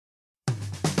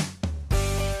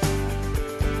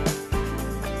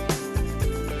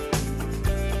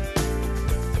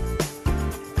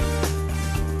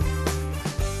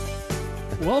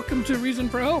Welcome to Reason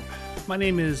for Hope. My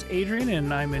name is Adrian,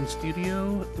 and I'm in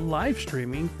studio live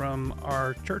streaming from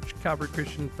our church, Calvary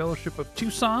Christian Fellowship of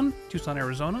Tucson,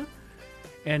 Arizona,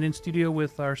 and in studio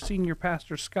with our senior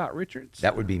pastor, Scott Richards.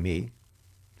 That would be me.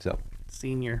 So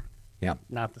Senior. Yeah.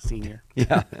 Not the senior.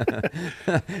 Yeah.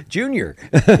 Junior.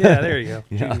 Yeah, there you go.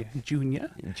 Yeah.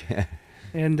 Junior.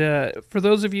 And for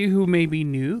those of you who may be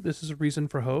new, this is Reason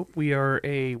for Hope. We are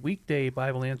a weekday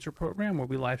Bible answer program where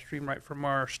we live stream right from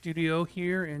our studio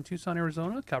here in Tucson,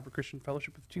 Arizona, Calvary Christian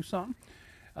Fellowship of Tucson.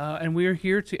 And we are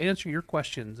here to answer your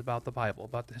questions about the Bible,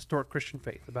 about the historic Christian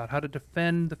faith, about how to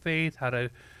defend the faith,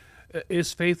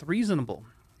 is faith reasonable?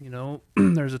 You know,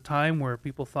 there's a time where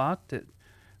people thought that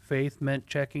faith meant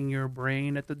checking your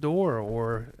brain at the door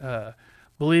or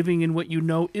believing in what you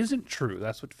know isn't true.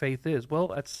 That's what faith is. Well,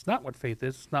 that's not what faith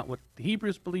is. It's not what the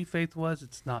Hebrews believe faith was.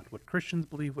 It's not what Christians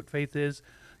believe what faith is.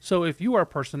 So if you are a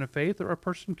person of faith or a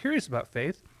person curious about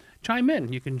faith, chime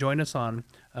in. You can join us on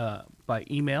by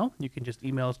email. You can just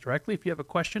email us directly. If you have a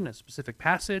question, a specific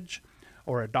passage,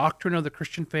 or a doctrine of the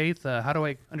Christian faith, how do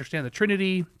I understand the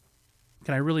Trinity?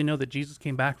 Can I really know that Jesus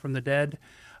came back from the dead?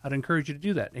 I'd encourage you to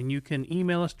do that. And you can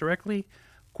email us directly,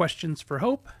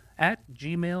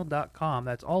 questionsforhope@gmail.com.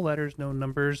 That's all letters, no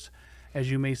numbers,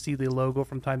 as you may see the logo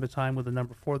from time to time with the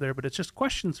number 4 there, but it's just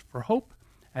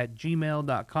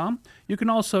questionsforhope@gmail.com. You can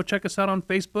also check us out on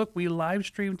Facebook. We live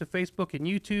stream to Facebook and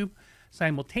YouTube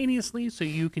simultaneously, so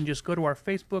you can just go to our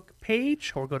Facebook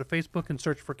page or go to Facebook and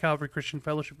search for Calvary Christian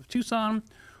Fellowship of Tucson,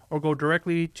 or go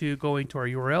directly to going to our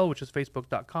URL, which is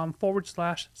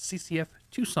facebook.com/CCF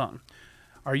Tucson.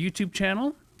 Our YouTube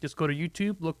channel, just go to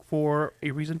YouTube, look for A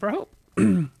Reason for Hope.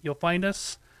 You'll find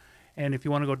us. And if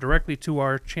you want to go directly to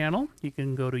our channel, you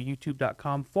can go to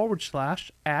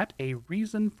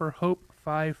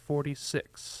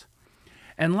youtube.com/@A-Reason-for-Hope-546.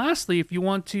 And lastly, if you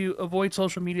want to avoid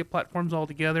social media platforms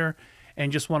altogether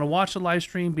and just want to watch the live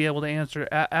stream, be able to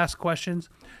ask questions,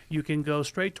 you can go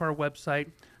straight to our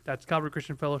website. That's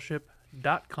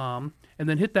calvarychristianfellowship.com, and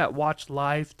then hit that Watch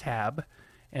Live tab,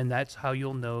 and that's how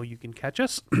you'll know you can catch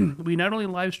us. We not only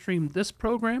live stream this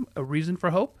program, A Reason for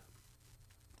Hope,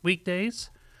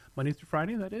 weekdays, Monday through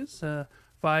Friday, that is,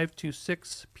 5 to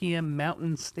 6 p.m.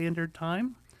 Mountain Standard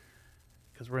Time,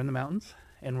 because we're in the mountains,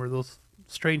 and we're those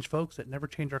strange folks that never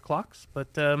change our clocks,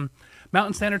 but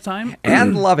Mountain Standard Time.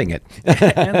 And loving it.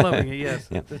 And loving it, yes.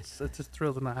 Yeah. It's a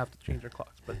thrill to not have to change our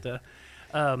clocks. But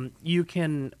you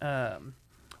can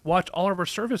watch all of our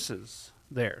services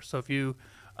there. So if you,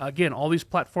 again, all these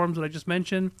platforms that I just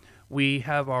mentioned, we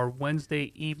have our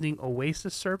Wednesday evening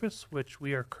Oasis service, which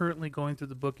we are currently going through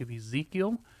the book of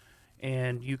Ezekiel,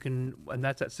 and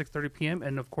that's at 6:30 p.m.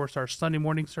 And of course, our Sunday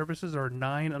morning services are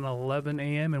 9 and 11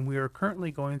 a.m. and we are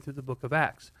currently going through the book of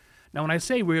Acts. Now, when I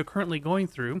say we are currently going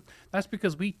through, that's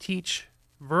because we teach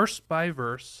verse by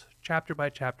verse, chapter by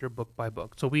chapter, book by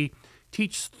book. So we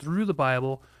teach through the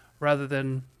Bible rather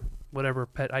than whatever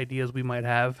pet ideas we might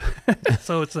have.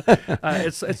 So it's something.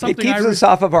 It keeps us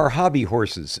off of our hobby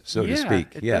horses, so to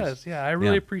speak. It does. Yeah, I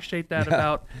really appreciate that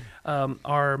about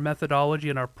our methodology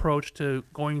and our approach to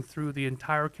going through the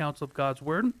entire counsel of God's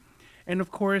Word. And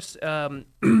of course, want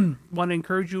to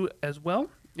encourage you as well,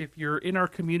 if you're in our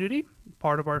community,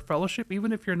 part of our fellowship,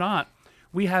 even if you're not,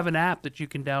 we have an app that you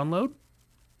can download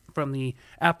from the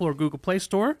Apple or Google Play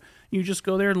Store. You just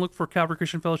go there and look for Calvary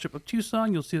Christian Fellowship of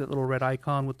Tucson. You'll see that little red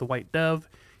icon with the white dove.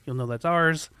 You'll know that's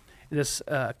ours. This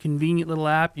convenient little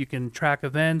app, you can track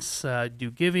events,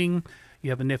 do giving.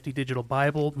 You have a nifty digital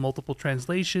Bible, multiple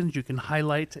translations. You can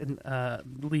highlight and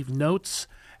leave notes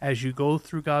as you go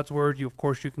through God's Word. You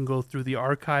can go through the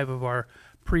archive of our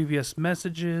previous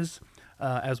messages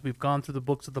as we've gone through the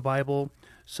books of the Bible.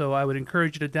 So I would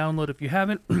encourage you to download if you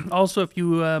haven't. Also, if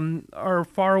you are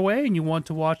far away and you want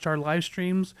to watch our live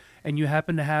streams and you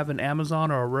happen to have an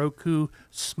Amazon or a Roku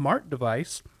smart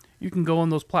device, you can go on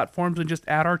those platforms and just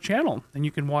add our channel. And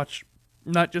you can watch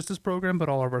not just this program, but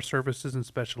all of our services and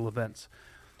special events.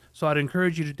 So I'd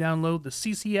encourage you to download the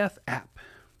CCF app.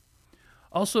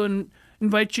 Also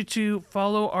invite you to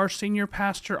follow our senior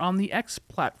pastor on the X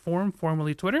platform,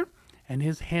 formerly Twitter. And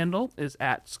his handle is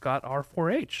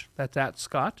 @ScottR4H. That's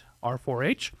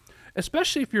 @ScottR4H.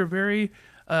 Especially if you're very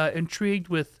intrigued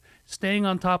with staying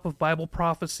on top of Bible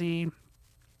prophecy,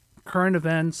 current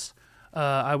events,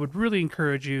 I would really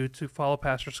encourage you to follow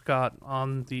Pastor Scott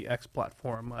on the X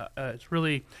platform. It's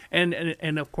really,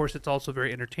 and of course, it's also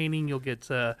very entertaining. You'll get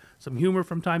some humor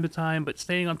from time to time, but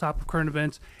staying on top of current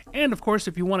events. And of course,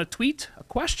 if you want to tweet a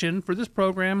question for this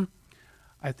program,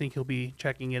 I think he'll be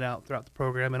checking it out throughout the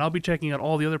program, and I'll be checking out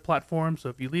all the other platforms. So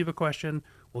if you leave a question,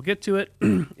 we'll get to it.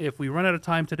 If we run out of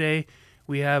time today,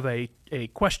 we have a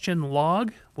question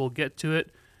log. We'll get to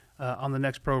it on the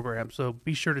next program. So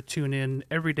be sure to tune in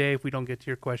every day if we don't get to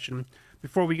your question.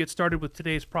 Before we get started with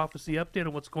today's prophecy update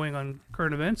on what's going on in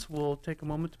current events, we'll take a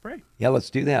moment to pray. Yeah,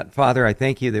 let's do that. Father, I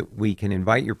thank you that we can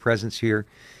invite your presence here.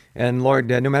 And Lord,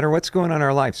 no matter what's going on in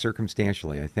our life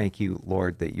circumstantially, I thank you,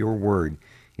 Lord, that your word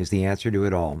is the answer to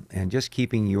it all. And just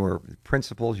keeping your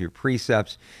principles, your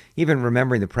precepts, even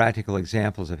remembering the practical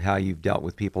examples of how you've dealt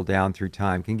with people down through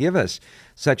time can give us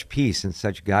such peace and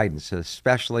such guidance,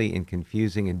 especially in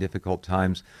confusing and difficult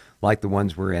times like the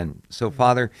ones we're in. So,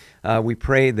 Father, we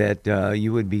pray that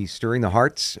you would be stirring the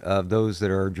hearts of those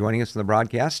that are joining us in the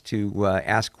broadcast to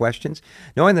ask questions,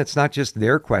 knowing that's not just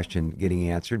their question getting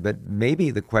answered, but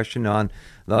maybe the question on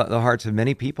the hearts of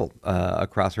many people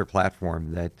across our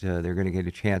platform that they're going to get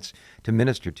a chance to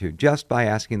minister to just by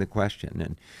asking the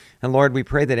question. And Lord, we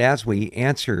pray that as we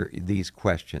answer these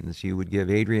questions, you would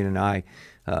give Adrian and I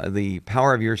the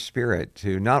power of your Spirit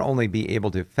to not only be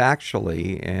able to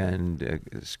factually and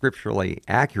scripturally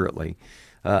accurately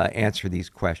answer these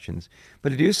questions, but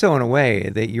to do so in a way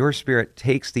that your Spirit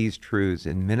takes these truths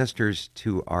and ministers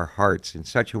to our hearts in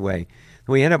such a way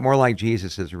that we end up more like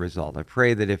Jesus as a result. I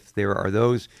pray that if there are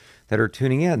those that are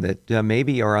tuning in that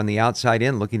maybe are on the outside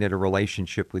in looking at a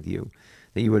relationship with you,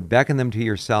 that you would beckon them to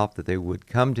yourself, that they would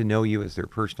come to know you as their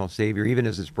personal Savior, even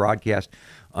as this broadcast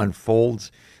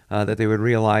unfolds, that they would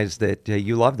realize that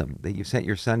you love them, that you sent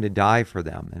your Son to die for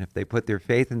them. And if they put their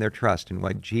faith and their trust in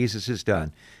what Jesus has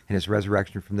done and his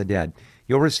resurrection from the dead,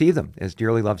 you'll receive them as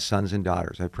dearly loved sons and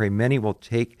daughters. I pray many will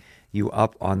take you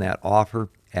up on that offer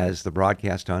as the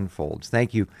broadcast unfolds.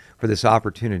 Thank you for this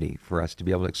opportunity for us to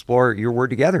be able to explore your word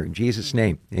together. In Jesus'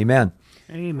 name, amen.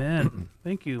 Amen.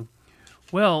 Thank you.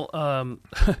 Well,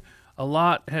 a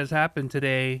lot has happened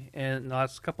today and the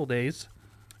last couple days,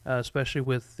 especially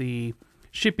with the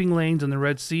shipping lanes in the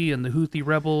Red Sea and the Houthi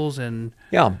rebels and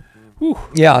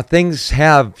yeah, things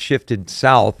have shifted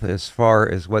south as far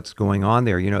as what's going on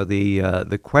there. You know,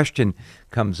 the question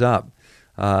comes up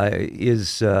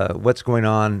is what's going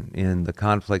on in the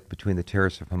conflict between the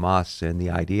terrorists of Hamas and the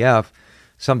IDF,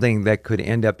 something that could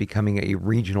end up becoming a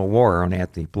regional war. On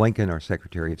Anthony Blinken, our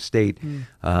Secretary of State,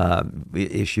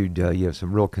 issued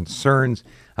some real concerns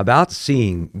about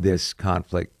seeing this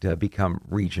conflict become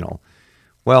regional.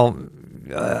 Well,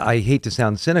 I hate to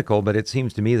sound cynical, but it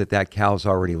seems to me that cow's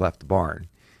already left the barn.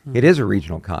 It is a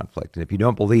regional conflict, and if you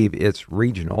don't believe it's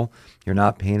regional, you're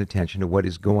not paying attention to what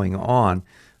is going on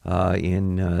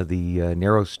in the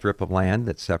narrow strip of land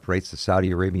that separates the Saudi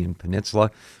Arabian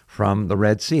Peninsula from the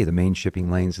Red Sea, the main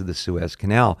shipping lanes of the Suez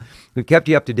Canal. We've kept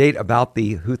you up to date about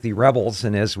the Houthi rebels,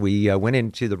 and as we went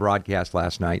into the broadcast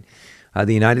last night,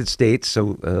 the United States,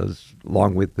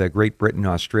 along with Great Britain,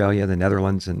 Australia, the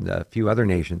Netherlands, and a few other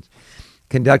nations,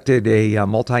 conducted a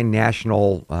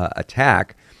multinational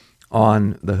attack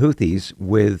on the Houthis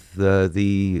with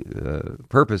the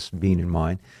purpose being in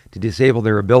mind to disable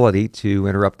their ability to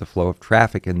interrupt the flow of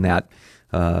traffic in that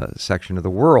section of the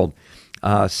world.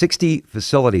 60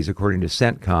 facilities, according to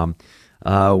CENTCOM,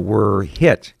 were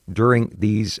hit during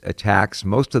these attacks,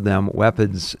 most of them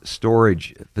weapons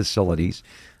storage facilities,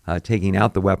 taking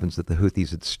out the weapons that the Houthis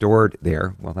had stored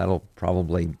there. Well, that'll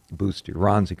probably boost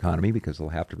Iran's economy because they'll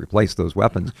have to replace those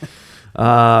weapons.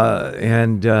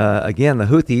 Again, the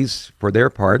Houthis, for their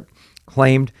part,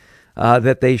 claimed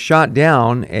that they shot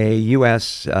down a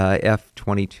U.S.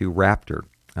 F-22 Raptor.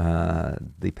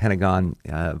 The Pentagon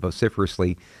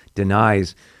vociferously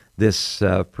denies this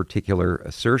particular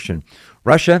assertion.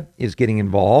 Russia is getting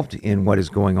involved in what is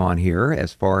going on here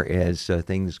as far as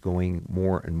things going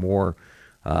more and more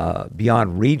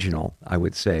beyond regional, I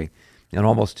would say, and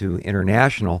almost to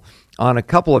international on a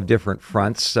couple of different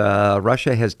fronts.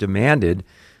 Russia has demanded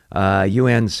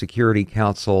UN Security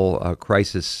Council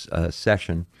crisis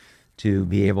session to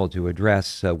be able to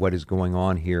address what is going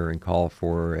on here and call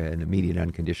for an immediate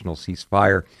unconditional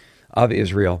ceasefire of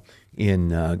Israel in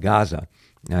Gaza,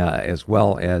 as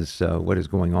well as what is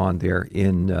going on there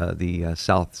in the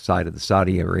south side of the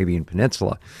Saudi Arabian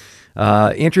Peninsula.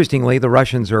 Interestingly, the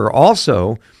Russians are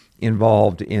also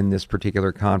involved in this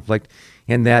particular conflict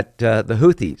in that the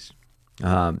Houthis,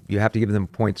 you have to give them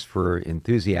points for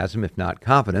enthusiasm, if not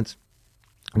confidence,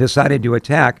 decided to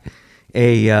attack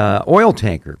a oil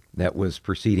tanker that was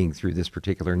proceeding through this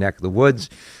particular neck of the woods.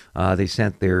 They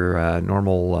sent their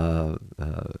normal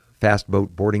fast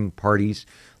boat boarding parties,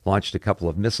 launched a couple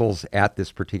of missiles at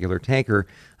this particular tanker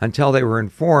until they were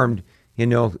informed in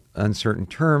no uncertain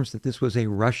terms that this was a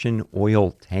Russian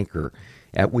oil tanker,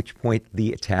 at which point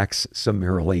the attacks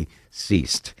summarily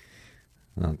ceased.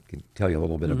 I'll tell you a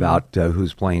little bit about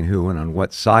who's playing who and on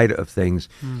what side of things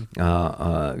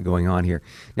going on here.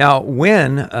 Now,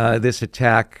 when this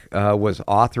attack was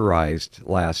authorized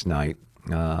last night,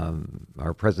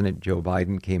 our President Joe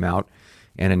Biden came out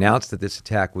and announced that this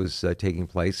attack was taking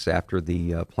place after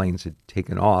the planes had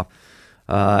taken off.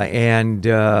 And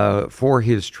for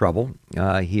his trouble,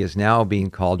 he is now being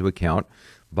called to account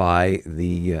by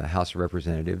the House of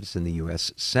Representatives and the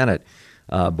U.S. Senate.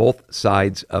 Both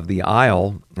sides of the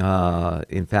aisle,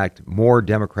 in fact, more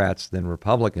Democrats than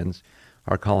Republicans,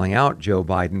 are calling out Joe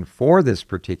Biden for this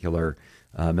particular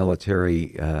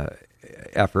military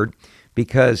effort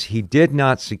because he did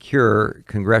not secure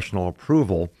congressional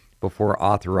approval before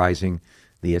authorizing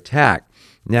the attack.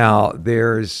 Now,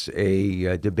 there's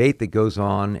a debate that goes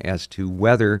on as to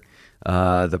whether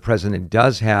the president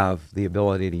does have the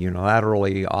ability to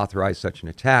unilaterally authorize such an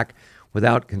attack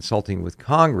without consulting with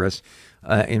Congress.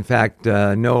 In fact,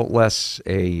 no less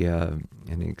an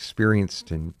experienced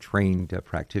and trained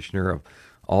practitioner of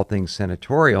all things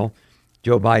senatorial,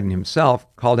 Joe Biden himself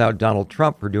called out Donald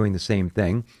Trump for doing the same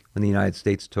thing when the United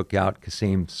States took out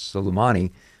Qasem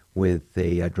Soleimani with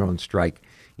a drone strike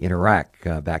in Iraq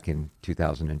back in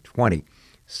 2020.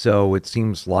 So it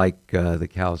seems like the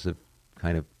cows have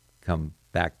kind of come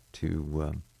back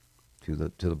to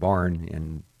the barn,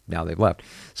 and now they've left.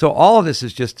 So all of this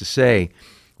is just to say,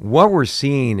 what we're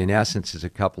seeing in essence is a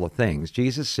couple of things.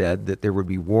 Jesus said that there would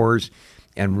be wars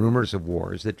and rumors of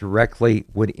wars that directly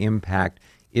would impact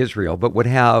Israel, but would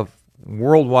have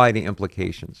worldwide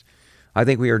implications. I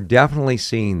think we are definitely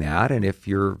seeing that, and if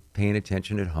you're paying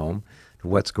attention at home to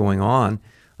what's going on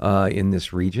in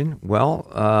this region,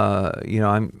 well,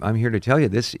 I'm here to tell you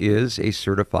this is a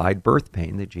certified birth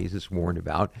pain that Jesus warned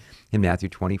about in Matthew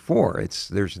 24.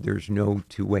 There's no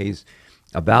two ways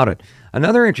about it.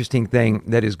 Another interesting thing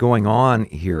that is going on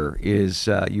here is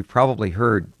you've probably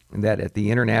heard that at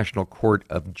the International Court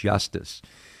of Justice,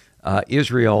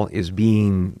 Israel is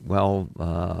being,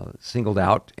 singled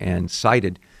out and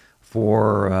cited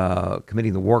for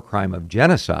committing the war crime of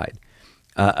genocide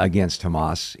against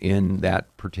Hamas in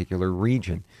that particular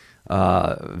region.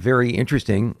 Very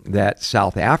interesting that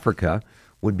South Africa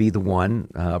would be the one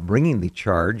bringing the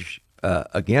charge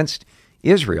against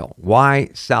Israel. Why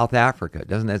South Africa?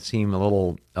 Doesn't that seem a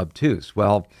little obtuse?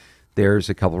 Well, there's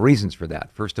a couple reasons for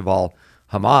that. First of all,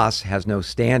 Hamas has no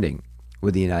standing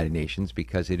with the United Nations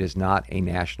because it is not a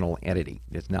national entity.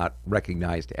 It's not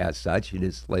recognized as such. It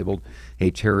is labeled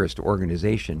a terrorist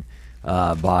organization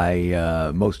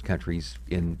by most countries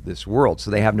in this world. So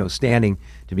they have no standing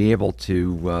to be able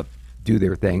to do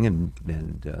their thing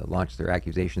and launch their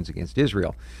accusations against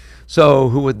Israel. So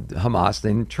who would Hamas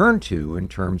then turn to in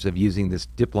terms of using this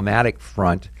diplomatic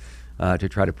front to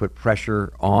try to put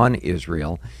pressure on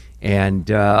Israel? And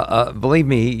believe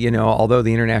me, although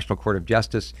the International Court of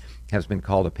Justice has been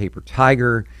called a paper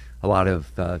tiger, a lot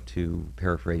of, to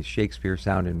paraphrase Shakespeare,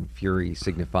 sound and fury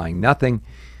signifying nothing,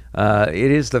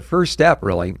 it is the first step,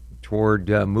 really, toward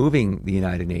moving the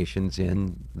United Nations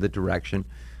in the direction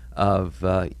of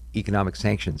economic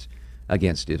sanctions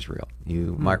against Israel.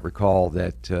 You might recall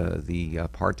that the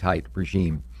apartheid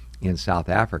regime in South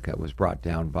Africa was brought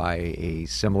down by a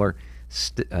similar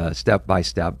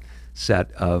step-by-step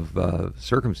set of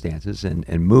circumstances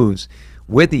and moves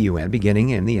with the UN, beginning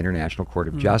in the International Court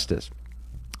of Justice.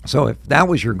 So if that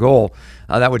was your goal,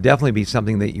 that would definitely be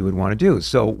something that you would want to do.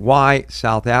 So why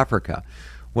South Africa?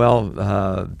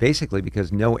 Well, basically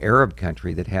because no Arab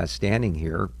country that has standing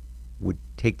here would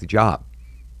take the job.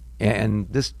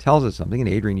 And this tells us something. And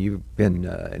Adrian, you've been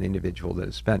an individual that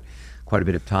has spent quite a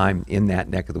bit of time in that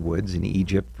neck of the woods, in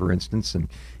Egypt, for instance,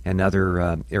 and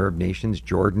other Arab nations,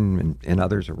 Jordan and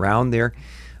others around there.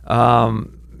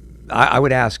 I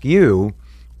would ask you,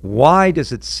 why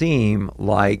does it seem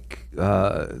like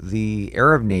the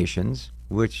Arab nations,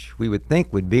 which we would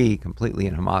think would be completely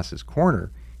in Hamas's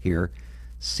corner here,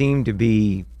 seem to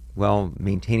be,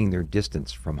 maintaining their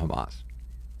distance from Hamas?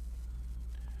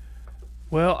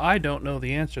 Well, I don't know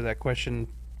the answer to that question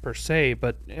per se,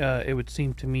 but it would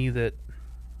seem to me that,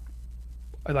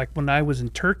 like when I was in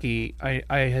Turkey,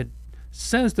 I had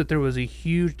sensed that there was a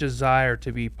huge desire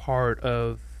to be part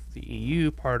of the EU,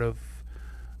 part of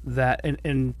that,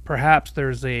 and perhaps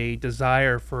there's a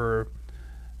desire for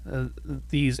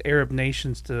these Arab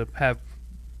nations to have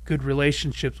good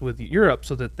relationships with Europe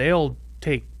so that they'll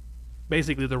take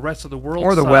basically the rest of the world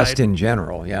or the side, West in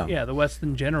general, yeah, the West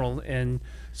in general, and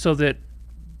so that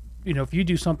if you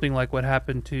do something like what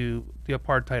happened to the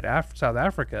apartheid South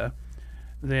Africa,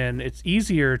 then it's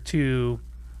easier to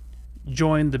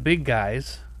join the big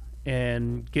guys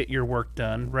and get your work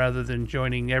done, rather than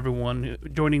joining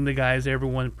the guys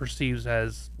everyone perceives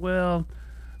as, well,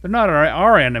 they're not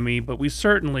our enemy, but we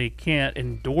certainly can't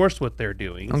endorse what they're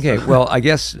doing. Okay, So- well, I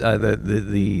guess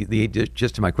the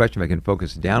just to my question, if I can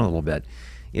focus it down a little bit,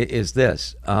 is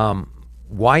this: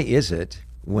 why is it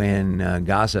when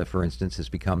Gaza, for instance, has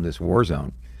become this war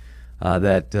zone,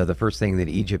 that the first thing that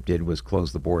Egypt did was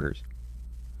close the borders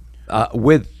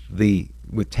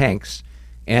with tanks,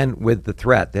 and with the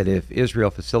threat that if Israel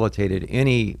facilitated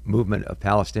any movement of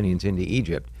Palestinians into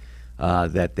Egypt,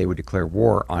 that they would declare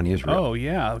war on Israel? Oh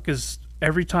yeah, because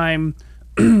every time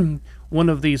one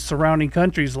of these surrounding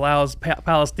countries allows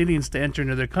Palestinians to enter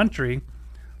into their country,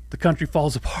 the country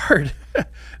falls apart.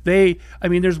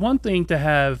 There's one thing to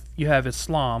have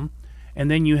Islam, and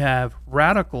then you have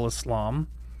radical Islam,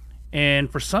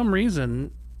 and for some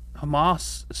reason,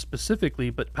 Hamas specifically,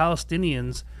 but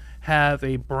Palestinians have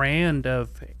a brand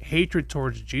of hatred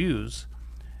towards Jews,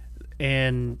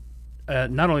 and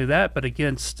not only that, but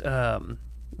against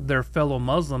their fellow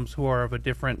Muslims who are of a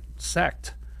different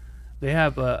sect. They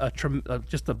have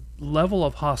just a level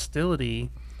of hostility,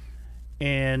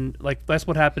 and like that's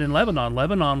what happened in Lebanon.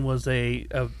 Lebanon was a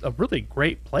really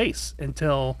great place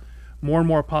until more and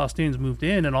more Palestinians moved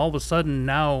in, and all of a sudden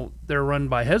now they're run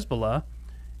by Hezbollah,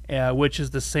 which is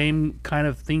the same kind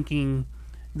of thinking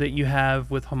that you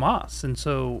have with Hamas. And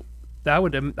so I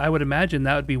would imagine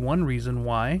that would be one reason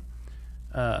why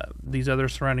these other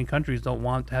surrounding countries don't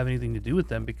want to have anything to do with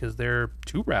them, because they're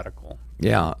too radical.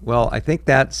 Yeah, well, I think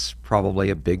that's probably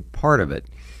a big part of it.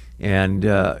 And,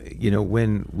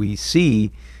 when we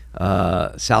see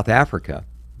South Africa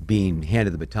being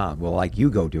handed the baton, well, like, you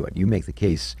go do it. You make the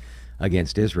case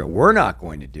against Israel. We're not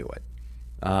going to do it.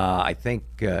 I think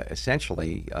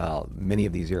essentially many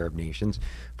of these Arab nations,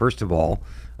 first of all,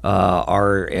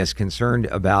 are as concerned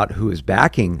about who is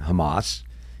backing Hamas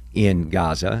in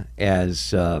Gaza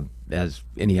as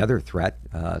any other threat.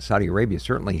 Saudi Arabia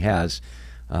certainly has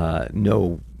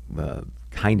no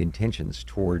kind intentions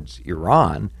towards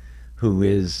Iran, who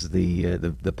is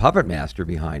the puppet master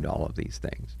behind all of these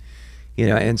things.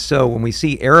 And so when we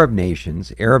see Arab nations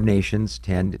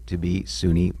tend to be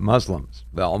Sunni Muslims,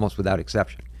 well, almost without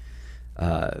exception.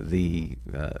 The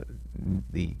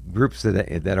groups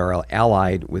that are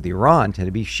allied with Iran tend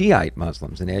to be Shiite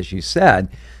Muslims, and as you said,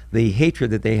 the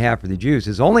hatred that they have for the Jews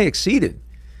is only exceeded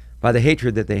by the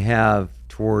hatred that they have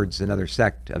towards another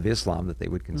sect of Islam that they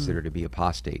would consider to be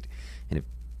apostate. And if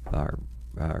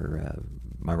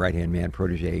my right-hand man,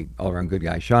 protege, all-around good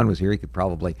guy, Sean, was here, he could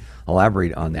probably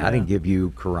elaborate on that and give you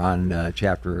Quran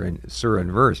chapter and surah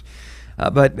and verse.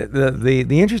 But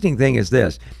the interesting thing is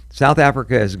this: South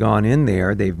Africa has gone in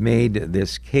there. They've made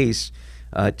this case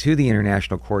to the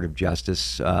International Court of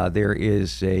Justice. There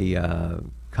is a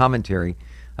commentary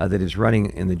that is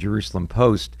running in the Jerusalem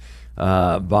Post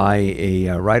by a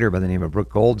writer by the name of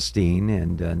Brooke Goldstein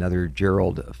and another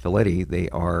Gerald Filetti. They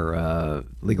are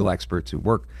legal experts who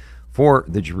work for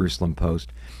the Jerusalem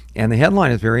Post. And the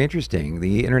headline is very interesting.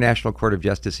 The International Court of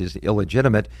Justice is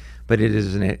illegitimate, but it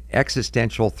is an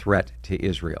existential threat to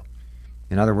Israel.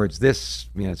 In other words, it's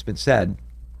been said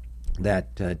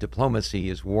that diplomacy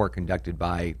is war conducted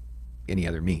by any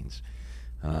other means.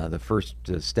 The first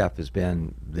step has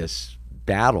been this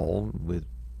battle with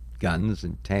guns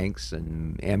and tanks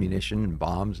and ammunition and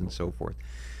bombs and so forth.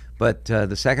 But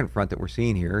the second front that we're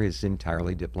seeing here is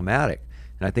entirely diplomatic.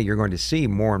 And I think you're going to see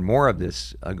more and more of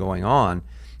this going on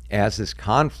as this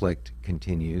conflict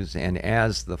continues and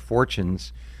as the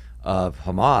fortunes of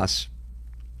Hamas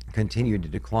continue to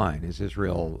decline, as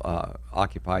Israel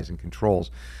occupies and controls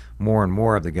more and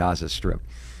more of the Gaza Strip.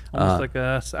 Almost like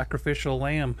a sacrificial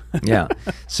lamb. Yeah.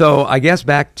 So I guess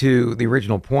back to the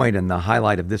original point and the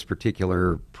highlight of this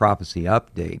particular prophecy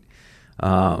update,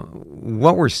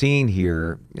 what we're seeing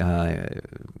here,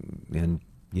 and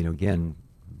again,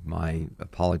 my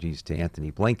apologies to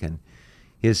Anthony Blinken,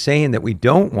 is saying that we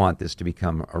don't want this to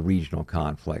become a regional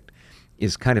conflict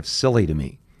is kind of silly to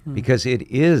me, because it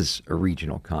is a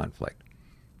regional conflict.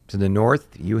 To the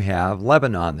north, you have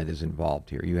Lebanon that is involved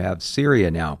here. You have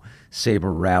Syria now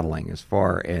saber rattling as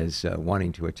far as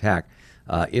wanting to attack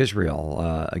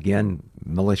Israel. Again,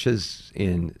 militias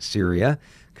in Syria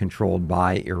controlled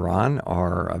by Iran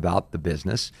are about the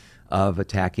business of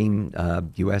attacking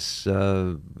U.S.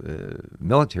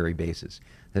 Military bases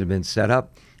that have been set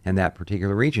up in that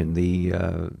particular region.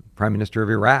 The Prime Minister of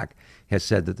Iraq has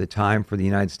said that the time for the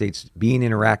United States being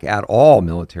in Iraq at all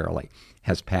militarily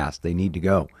has passed. They need to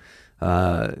go.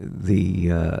 The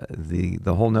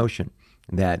whole notion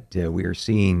that we are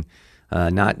seeing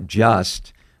not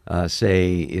just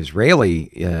say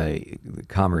Israeli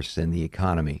commerce and the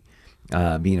economy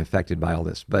being affected by all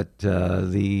this. But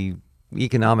the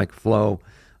economic flow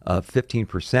of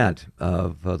 15%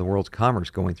 of the world's commerce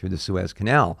going through the Suez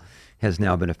Canal has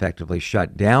now been effectively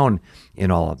shut down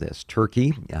in all of this.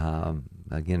 Turkey,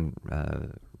 again,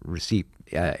 Recep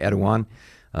Erdogan,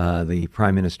 the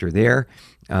prime minister there,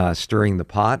 stirring the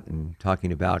pot and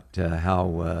talking about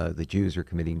how the Jews are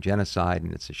committing genocide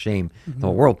and it's a shame. The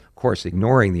whole world, of course,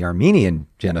 ignoring the Armenian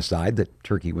genocide that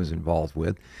Turkey was involved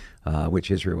with,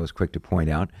 which Israel was quick to point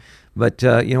out. But,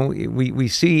 we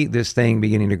see this thing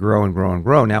beginning to grow and grow and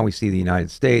grow. Now we see the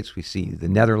United States, we see the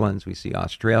Netherlands, we see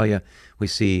Australia, we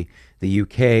see the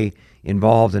UK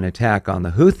involved in attack on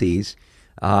the Houthis,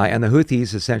 and the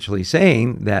Houthis essentially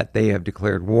saying that they have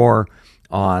declared war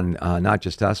on not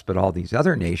just us, but all these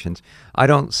other nations. I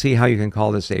don't see how you can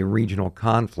call this a regional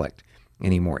conflict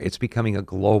anymore. It's becoming a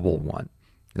global one,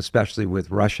 especially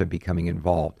with Russia becoming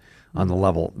involved on the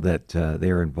level that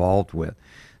they're involved with.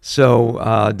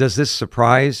 So does this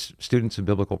surprise students of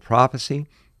biblical prophecy?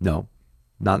 No,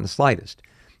 not in the slightest.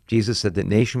 Jesus said that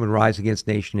nation would rise against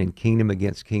nation and kingdom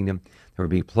against kingdom. There would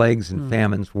be plagues and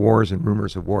famines, wars and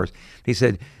rumors of wars. He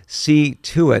said, see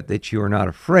to it that you are not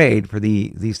afraid, for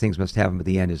these things must happen, but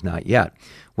the end is not yet.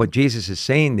 What Jesus is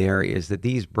saying there is that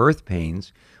these birth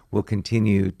pains will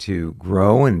continue to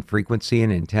grow in frequency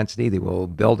and intensity. They will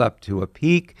build up to a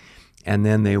peak, and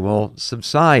then they will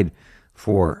subside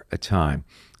for a time.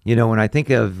 You know, when I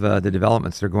think of the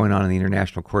developments that are going on in the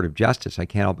International Court of Justice, I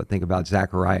can't help but think about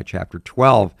Zechariah chapter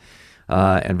 12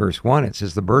 and verse 1. It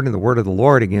says, the burden of the word of the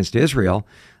Lord against Israel.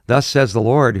 Thus says the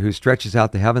Lord, who stretches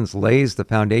out the heavens, lays the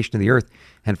foundation of the earth,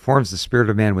 and forms the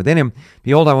spirit of man within him.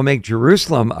 Behold, I will make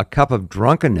Jerusalem a cup of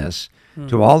drunkenness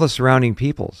to all the surrounding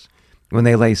peoples, when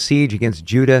they lay siege against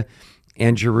Judah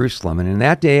and Jerusalem. And in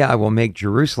that day I will make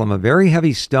Jerusalem a very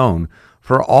heavy stone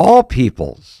for all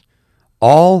peoples.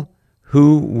 All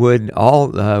who would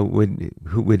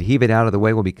heave it out of the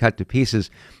way will be cut to pieces,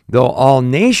 though all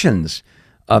nations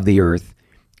of the earth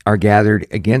are gathered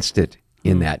against it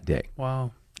in that day.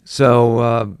 Wow.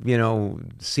 So,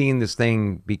 seeing this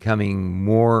thing becoming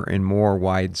more and more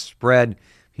widespread,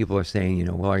 people are saying,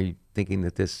 well, are you thinking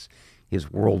that this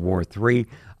is World War III?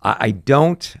 I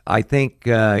don't. I think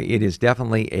it is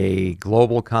definitely a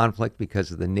global conflict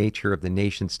because of the nature of the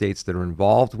nation states that are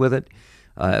involved with it.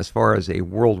 As far as a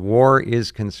world war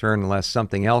is concerned, unless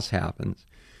something else happens,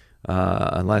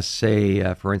 unless,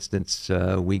 say, for instance,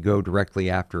 we go directly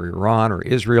after Iran or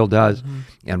Israel does,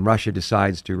 and Russia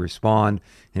decides to respond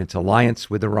in its alliance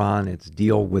with Iran, its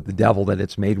deal with the devil that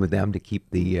it's made with them to keep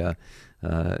the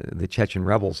Chechen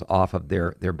rebels off of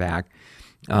their back.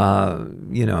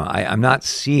 I'm not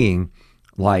seeing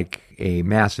like a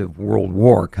massive world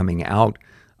war coming out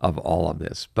of all of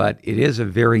this, but it is a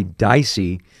very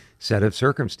dicey set of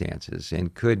circumstances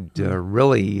and could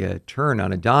really turn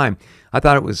on a dime. I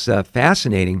thought it was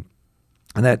fascinating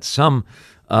that some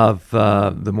of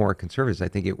the more conservatives, I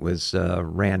think it was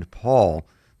Rand Paul,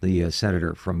 the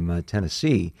senator from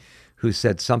Tennessee, who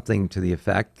said something to the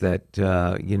effect that,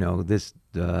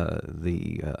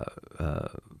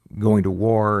 going to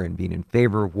war and being in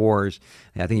favor of wars.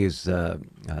 I think he was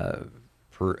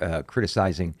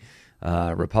criticizing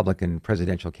Republican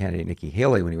presidential candidate Nikki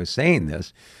Haley when he was saying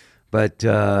this. But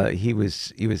he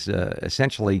was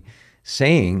essentially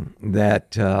saying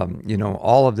that,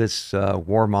 all of this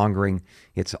warmongering,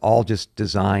 it's all just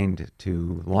designed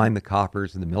to line the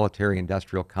coffers of the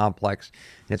military-industrial complex.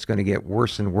 It's going to get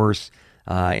worse and worse,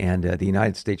 and the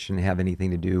United States shouldn't have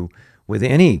anything to do with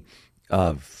any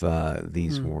of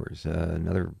these wars.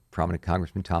 Another prominent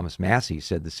Congressman, Thomas Massey,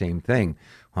 said the same thing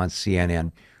on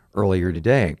CNN earlier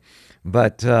today.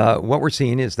 But what we're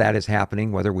seeing is that is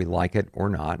happening, whether we like it or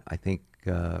not. I think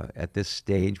at this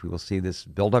stage we will see this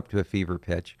build up to a fever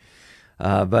pitch.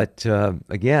 But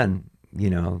again,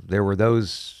 there were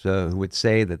those who would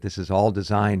say that this is all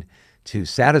designed to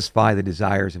satisfy the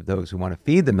desires of those who want to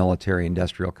feed the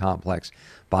military-industrial complex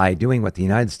by doing what the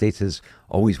United States has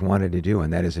always wanted to do,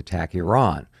 and that is attack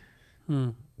Iran.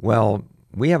 Well,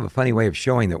 we have a funny way of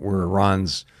showing that we're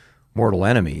Iran's mortal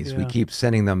enemies. Yeah. We keep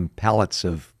sending them pallets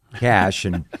of cash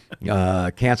and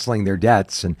canceling their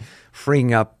debts and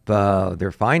freeing up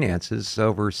their finances.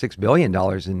 Over $6 billion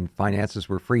in finances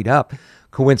were freed up,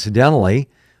 coincidentally,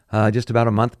 just about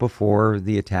a month before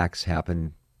the attacks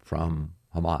happened from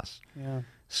Hamas. Yeah.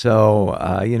 So,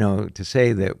 to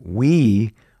say that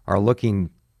we are looking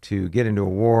to get into a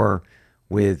war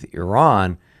with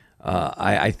Iran,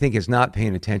 I think is not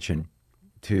paying attention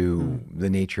to the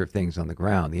nature of things on the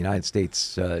ground. The United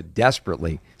States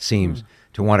desperately seems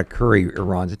to want to curry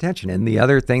Iran's attention. And the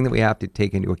other thing that we have to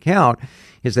take into account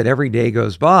is that every day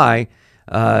goes by,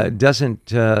 doesn't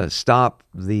stop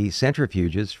the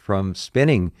centrifuges from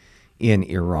spinning in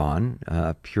Iran,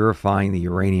 purifying the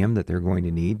uranium that they're going to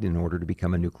need in order to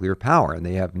become a nuclear power. And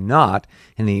they have not,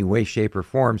 in any way, shape, or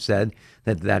form, said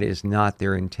that that is not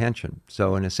their intention.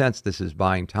 So in a sense, this is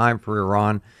buying time for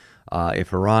Iran.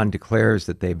 If Iran declares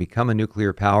that they become a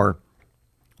nuclear power,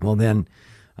 well, then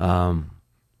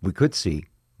we could see,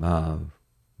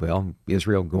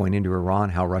 Israel going into Iran.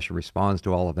 How Russia responds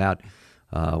to all of that,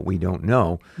 we don't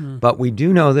know. But we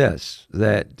do know this,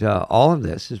 that all of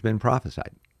this has been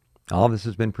prophesied. All of this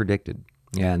has been predicted,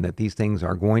 and that these things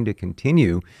are going to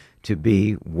continue to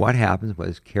be what happens, what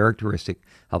is characteristic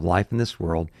of life in this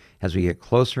world as we get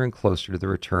closer and closer to the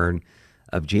return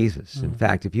of Jesus. In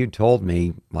fact, if you'd told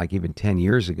me, like even 10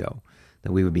 years ago,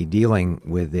 that we would be dealing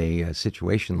with a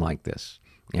situation like this,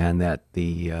 and that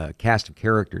the cast of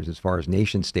characters as far as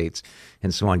nation states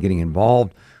and so on getting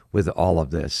involved with all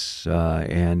of this,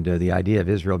 and the idea of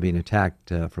Israel being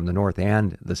attacked from the north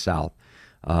and the south,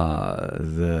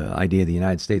 the idea of the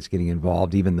United States getting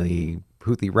involved, even the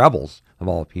Houthi rebels, of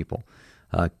all people,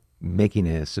 making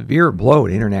a severe blow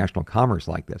at international commerce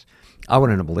like this, I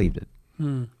wouldn't have believed it.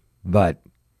 But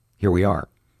here we are.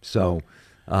 So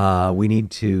we need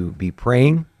to be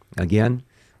praying, again,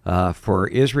 for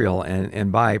Israel.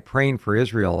 And by praying for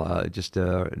Israel, just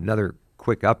another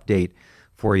quick update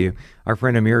for you. Our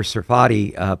friend Amir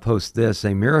Sarfati posts this: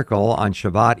 a miracle on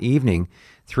Shabbat evening.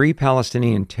 3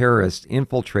 Palestinian terrorists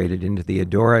infiltrated into the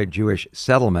Adora Jewish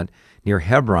settlement near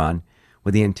Hebron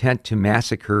with the intent to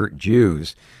massacre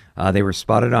Jews. They were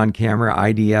spotted on camera.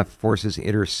 IDF forces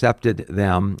intercepted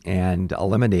them and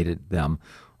eliminated them.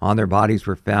 On their bodies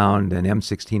were found an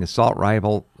M16 assault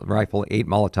rifle, 8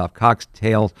 Molotov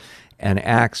cocktails, an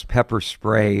axe, pepper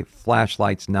spray,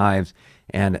 flashlights, knives,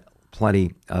 and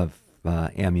plenty of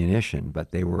ammunition.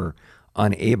 But they were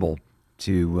unable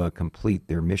to complete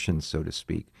their mission, so to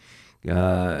speak.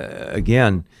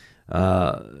 Again,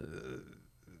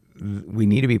 we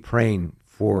need to be praying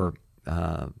for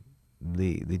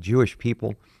the Jewish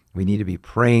people. We need to be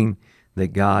praying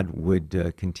that God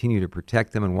would continue to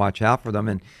protect them and watch out for them.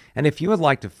 And if you would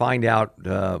like to find out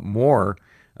more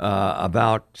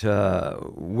about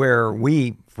where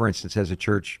we, for instance, as a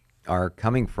church, are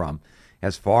coming from,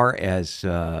 as far as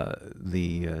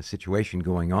the situation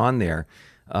going on there,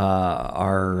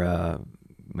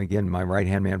 again, my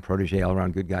right-hand man, protege,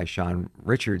 all-around good guy, Sean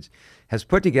Richards, has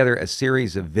put together a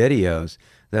series of videos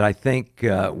that I think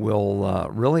will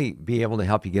really be able to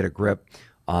help you get a grip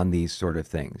on these sort of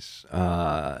things.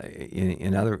 They're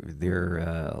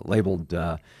labeled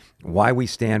 "Why We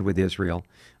Stand with Israel."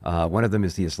 One of them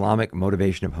is the Islamic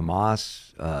motivation of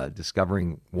Hamas,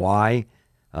 discovering why,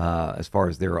 as far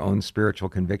as their own spiritual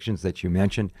convictions that you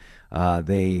mentioned,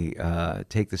 they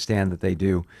take the stand that they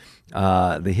do.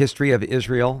 The history of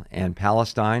Israel and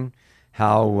Palestine,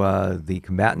 how the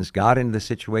combatants got into the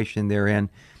situation they're in,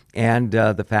 and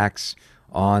the facts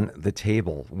on the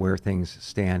table, where things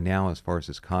stand now as far as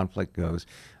this conflict goes.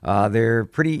 They're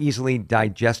pretty easily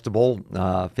digestible,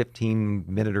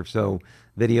 15-minute or so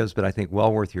videos, but I think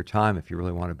well worth your time if you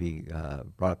really want to be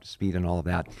brought up to speed on all of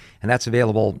that. And that's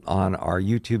available on our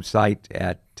YouTube site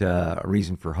at A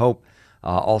Reason for Hope.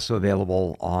 Also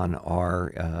available on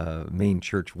our main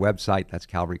church website. That's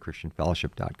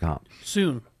CalvaryChristianFellowship.com.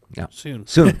 Soon. Yeah. Soon.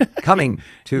 Coming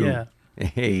to Yeah.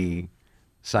 a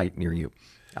site near you.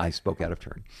 I spoke out of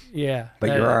turn. Yeah.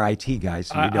 But you're our IT guy,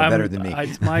 so you know better than me.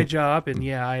 It's my job, and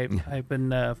I've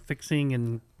been fixing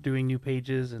and doing new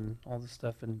pages and all this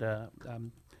stuff, and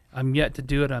I'm yet to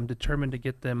do it. I'm determined to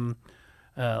get them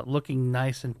looking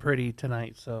nice and pretty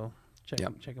tonight, so check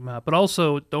them out. But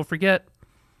also, don't forget,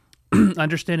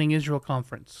 Understanding Israel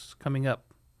Conference coming up.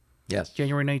 Yes.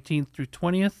 January 19th through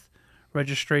 20th.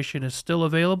 Registration is still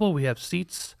available. We have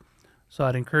seats, so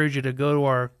I'd encourage you to go to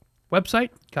our website,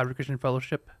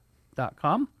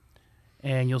 CalvaryChristianFellowship.com,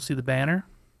 and you'll see the banner,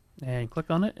 and click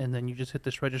on it, and then you just hit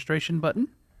this registration button,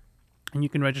 and you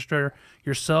can register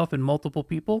yourself and multiple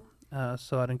people.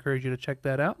 So I'd encourage you to check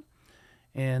that out.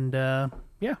 And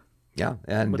Yeah,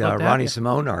 and Would love to have Ronnie you.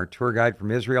 Simone, our tour guide from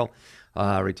Israel,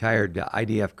 retired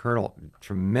IDF colonel,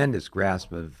 tremendous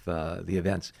grasp of the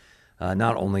events,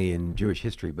 not only in Jewish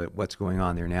history, but what's going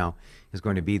on there now, is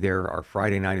going to be there. Our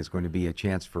Friday night is going to be a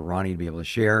chance for Ronnie to be able to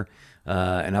share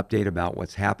an update about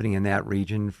what's happening in that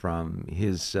region from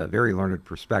his very learned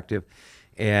perspective.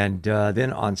 And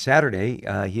then on Saturday,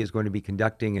 he is going to be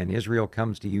conducting an Israel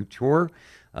Comes to You tour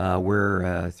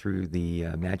where through the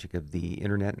magic of the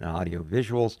internet and audio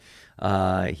visuals,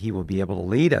 he will be able to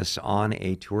lead us on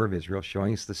a tour of Israel,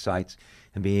 showing us the sites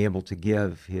and being able to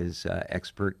give his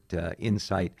expert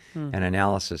insight and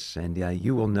analysis. And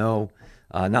you will know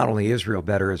not only Israel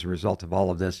better as a result of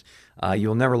all of this,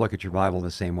 you'll never look at your Bible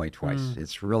the same way twice.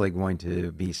 It's really going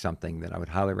to be something that I would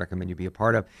highly recommend you be a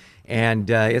part of. And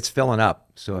it's filling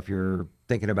up. So if you're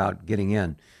thinking about getting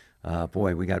in,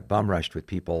 boy, we got bum rushed with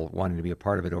people wanting to be a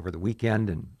part of it over the weekend,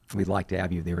 and we'd like to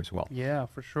have you there as well. Yeah,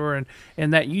 for sure.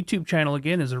 And that YouTube channel,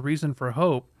 again, is A Reason for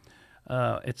Hope.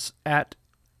 It's at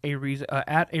a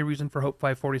reason for Hope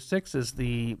 546 is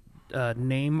the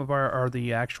name of or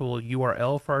the actual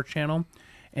URL for our channel.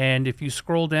 And if you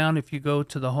scroll down, if you go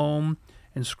to the home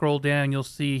and scroll down, you'll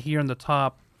see here on the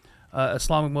top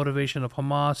Islamic motivation of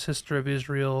Hamas, history of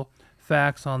Israel,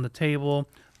 facts on the table.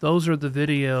 Those are the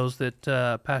videos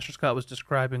that Pastor Scott was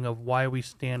describing of why we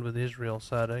stand with Israel.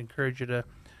 So I'd encourage you to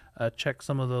check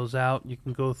some of those out. You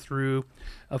can go through.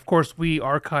 Of course, we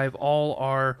archive all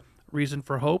our Reason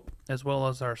for Hope as well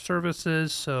as our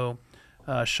services. So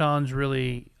Sean's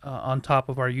really on top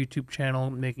of our YouTube channel,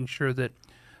 making sure that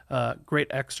great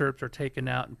excerpts are taken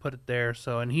out and put it there.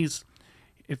 So, and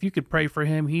if you could pray for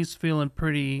him, he's feeling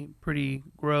pretty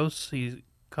gross. He's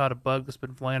caught a bug that's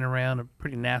been flying around, a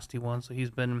pretty nasty one. So he's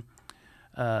been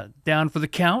down for the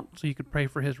count. So you could pray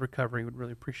for his recovery. We'd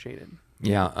really appreciate it.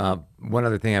 Yeah. One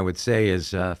other thing I would say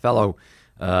is fellow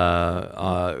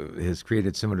has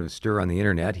created somewhat of a stir on the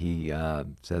internet. He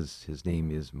says his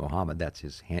name is Mohammed. That's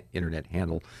his internet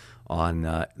handle on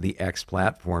the X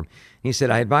platform. He said,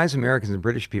 I advise Americans and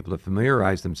British people to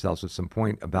familiarize themselves with some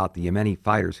point about the Yemeni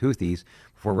fighters, Houthis,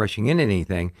 before rushing into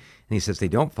anything. And he says they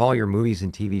don't follow your movies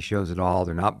and TV shows at all.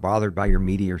 They're not bothered by your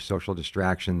media or social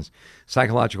distractions.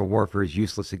 Psychological warfare is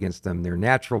useless against them. They're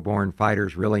natural-born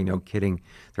fighters, really, no kidding.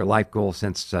 Their life goal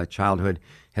since childhood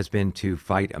has been to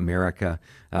fight America.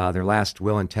 Their last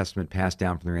will and testament passed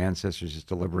down from their ancestors is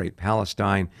to liberate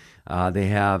Palestine. They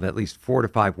have at least 4 to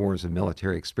 5 wars of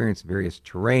military experience in various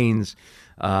terrains.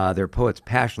 Their poets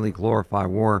passionately glorify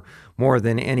war more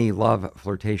than any love,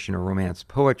 flirtation, or romance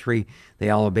poetry. They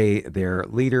all obey their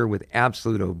leader with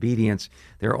absolute obedience.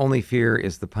 Their only fear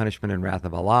is the punishment and wrath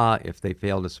of Allah if they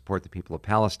fail to support the people of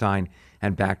Palestine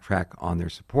and backtrack on their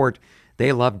support.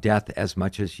 They love death as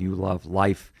much as you love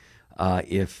life,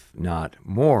 if not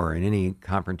more. In any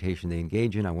confrontation they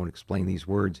engage in, I won't explain these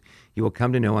words, you will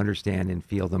come to know, understand, and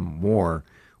feel them more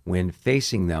when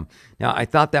facing them. Now, I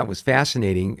thought that was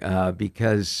fascinating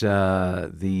because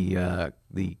the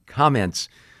comments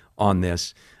on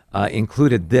this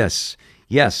included this.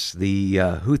 Yes, the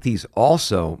Houthis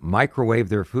also microwave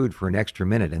their food for an extra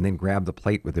minute and then grab the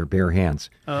plate with their bare hands.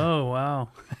 Oh, wow.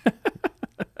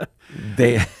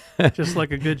 They just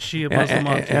like a good Shia Muslim.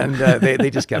 And they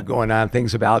just kept going on.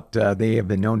 Things about they have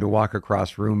been known to walk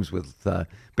across rooms with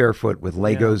barefoot with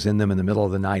Legos in them in the middle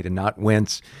of the night and not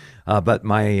wince. But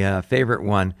my favorite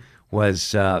one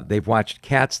was they've watched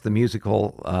Cats the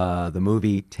musical, the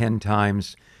movie, 10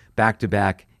 times back to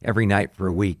back every night for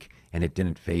a week, and it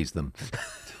didn't faze them.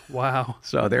 Wow.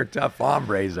 So they're tough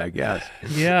hombres, I guess.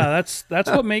 Yeah, that's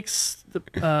what makes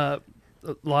a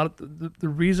lot of the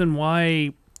reason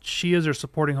why Shias are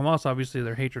supporting Hamas, obviously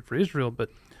their hatred for Israel, but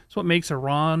it's what makes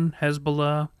Iran,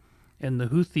 Hezbollah, and the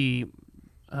Houthi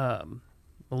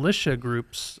militia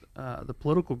groups, the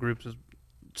political groups, is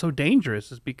so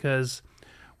dangerous is because,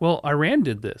 well, Iran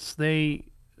did this. They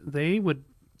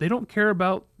don't care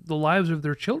about the lives of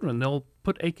their children. They'll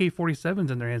put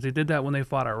AK-47s in their hands. They did that when they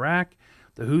fought Iraq.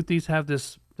 The Houthis have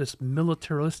this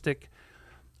militaristic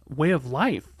way of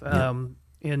life.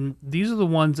 And these are the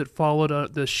ones that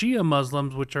followed the Shia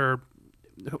Muslims, which are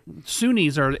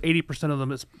Sunnis, are 80% of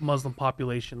the Muslim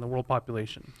population, the world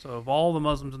population. So of all the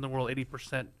Muslims in the world,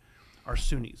 80% are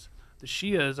Sunnis. The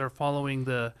Shias are following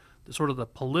the sort of the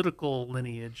political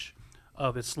lineage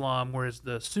of Islam, whereas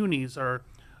the Sunnis are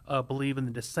believe in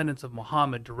the descendants of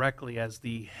Muhammad directly as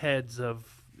the heads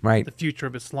of the future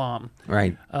of Islam.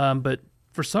 Right. But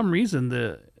for some reason,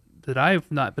 that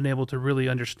I've not been able to really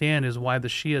understand is why the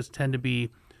Shias tend to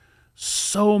be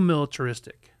so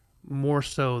militaristic, more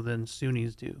so than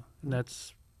Sunnis do. And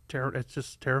it's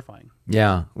just terrifying.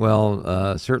 Yeah,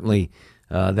 well, certainly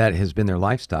that has been their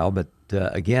lifestyle. But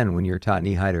again, when you're taught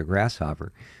knee high to a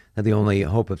grasshopper, that the only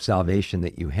hope of salvation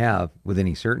that you have with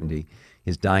any certainty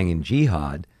is dying in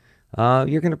jihad,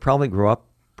 you're going to probably grow up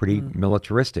pretty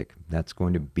militaristic. That's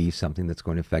going to be something that's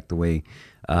going to affect the way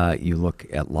you look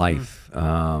at life.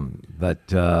 But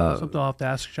Something I'll have to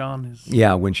ask Sean.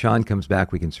 yeah, when Sean comes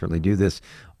back, we can certainly do this.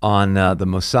 On the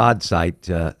Mossad site,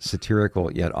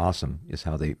 satirical yet awesome is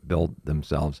how they build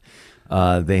themselves.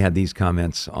 They had these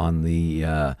comments on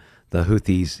the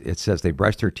Houthis. It says they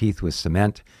brush their teeth with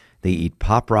cement, they eat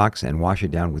Pop Rocks and wash it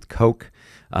down with Coke.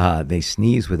 They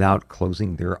sneeze without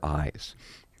closing their eyes.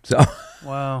 So,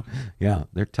 wow, yeah,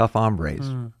 they're tough hombres.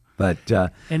 But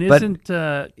and but isn't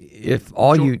if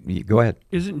all you go ahead,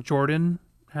 isn't Jordan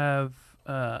have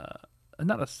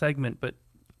not a segment, but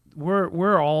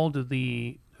where all do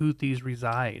the Houthis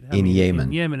reside? In Yemen.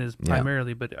 In Yemen is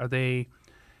primarily, but are they?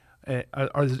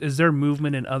 Is there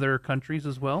movement in other countries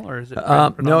as well, or is it?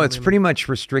 No, it's pretty much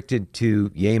restricted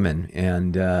to Yemen,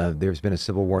 and there's been a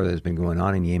civil war that has been going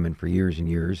on in Yemen for years and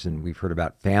years, and we've heard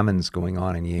about famines going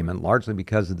on in Yemen, largely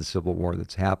because of the civil war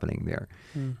that's happening there.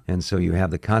 And so you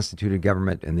have the constituted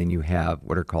government, and then you have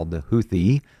what are called the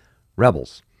Houthi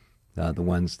rebels, the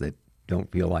ones that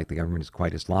don't feel like the government is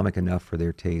quite Islamic enough for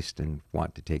their taste and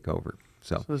want to take over.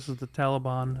 So this is the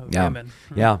Taliban of yeah, Yemen.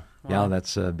 yeah, Wow. yeah.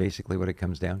 That's basically what it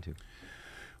comes down to.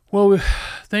 Well,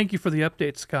 thank you for the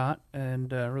update, Scott,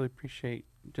 and really appreciate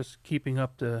just keeping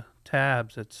up the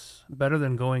tabs. It's better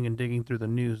than going and digging through the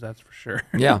news, that's for sure.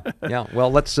 Yeah, yeah.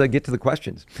 Well, let's get to the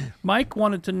questions. Mike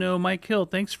wanted to know, Mike Hill,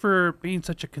 thanks for being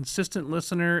such a consistent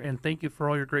listener, and thank you for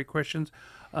all your great questions.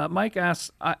 Mike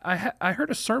asks, I heard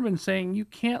a sermon saying you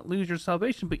can't lose your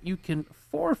salvation, but you can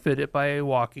forfeit it by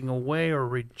walking away or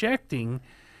rejecting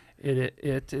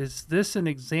it. Is this an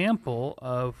example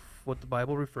of what the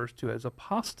Bible refers to as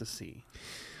apostasy?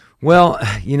 Well,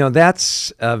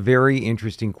 that's a very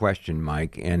interesting question,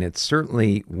 Mike, and it's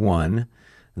certainly one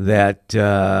that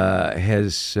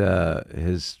has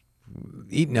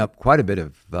eaten up quite a bit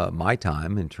of my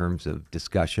time in terms of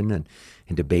discussion and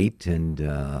debate and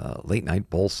late-night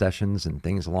bowl sessions and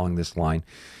things along this line.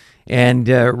 And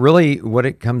really what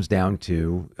it comes down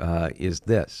to is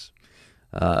this.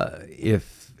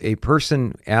 If a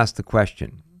person asks the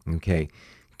question, okay,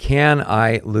 can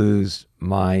I lose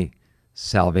my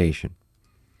salvation?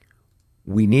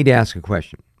 We need to ask a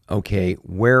question. Okay,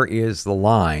 where is the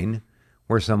line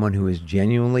where someone who is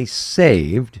genuinely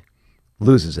saved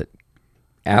loses it?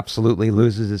 Absolutely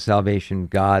loses his salvation.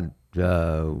 God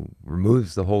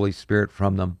removes the Holy Spirit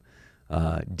from them,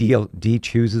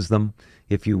 de-chooses them,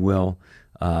 if you will,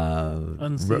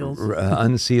 Unseals,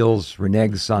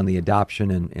 reneges on the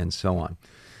adoption, and so on.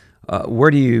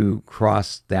 Where do you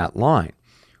cross that line?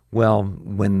 Well,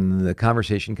 when the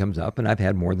conversation comes up, and I've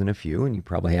had more than a few, and you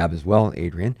probably have as well,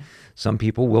 Adrian, some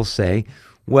people will say,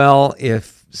 well,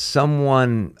 if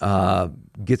someone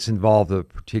gets involved in a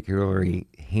particularly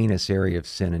heinous area of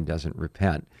sin and doesn't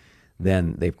repent,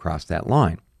 then they've crossed that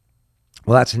line.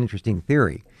 Well, that's an interesting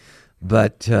theory.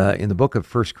 But in the book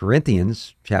of 1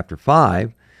 Corinthians, chapter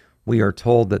 5, we are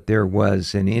told that there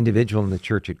was an individual in the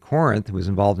church at Corinth who was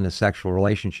involved in a sexual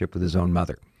relationship with his own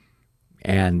mother,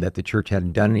 and that the church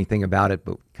hadn't done anything about it,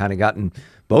 but kind of gotten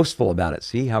boastful about it.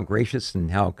 See how gracious and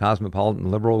how cosmopolitan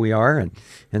and liberal we are,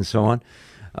 and so on.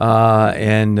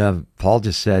 And Paul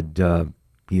just said,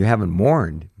 you haven't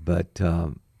mourned, but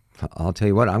I'll tell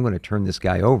you what, I'm going to turn this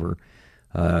guy over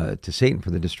to Satan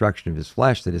for the destruction of his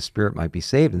flesh, that his spirit might be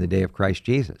saved in the day of Christ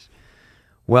Jesus.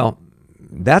 Well,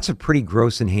 that's a pretty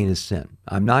gross and heinous sin.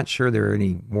 I'm not sure there are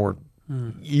any more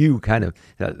kind of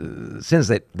sins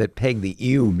that peg the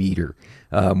ew meter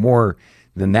more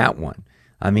than that one.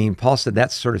 I mean, Paul said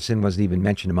that sort of sin wasn't even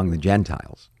mentioned among the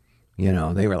Gentiles.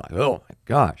 They were like, oh my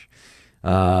gosh.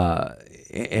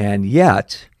 And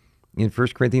yet, in 1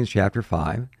 Corinthians chapter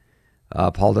 5,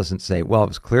 Paul doesn't say, well, it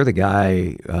was clear the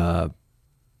guy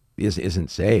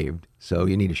isn't saved, so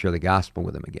you need to share the gospel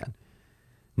with him again.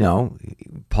 No,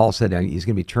 Paul said he's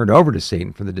going to be turned over to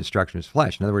Satan for the destruction of his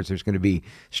flesh. In other words, there's going to be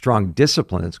strong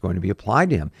discipline that's going to be applied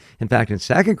to him. In fact, in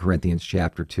 2 Corinthians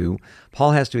chapter 2,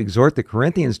 Paul has to exhort the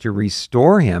Corinthians to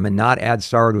restore him and not add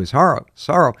sorrow to his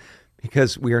sorrow,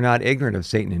 because we are not ignorant of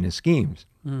Satan and his schemes.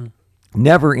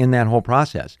 Never in that whole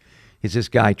process is this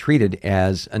guy treated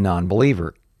as a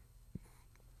non-believer.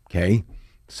 Okay,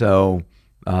 so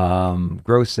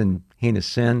gross and heinous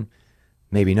sin,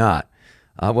 maybe not.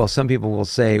 Well, some people will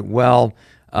say, well,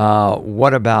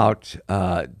 what about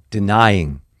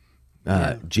denying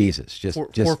Jesus. Just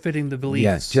forfeiting the beliefs.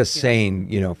 Yes, just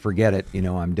saying, forget it,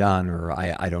 I'm done, or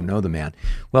I don't know the man.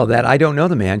 Well, that I don't know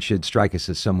the man should strike us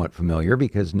as somewhat familiar,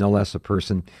 because no less a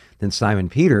person than Simon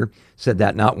Peter said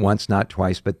that not once, not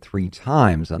twice, but 3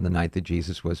 times on the night that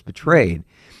Jesus was betrayed.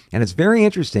 And it's very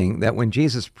interesting that when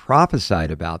Jesus prophesied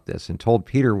about this and told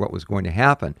Peter what was going to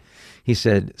happen, he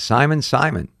said, Simon,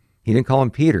 Simon. He didn't call him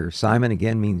Peter. Simon,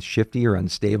 again, means shifty or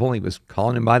unstable. He was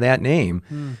calling him by that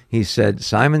name. He said,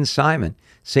 Simon, Simon,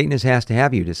 Satan has asked to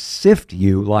have you, to sift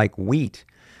you like wheat.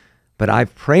 But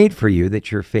I've prayed for you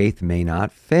that your faith may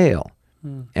not fail.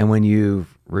 And when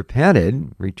you've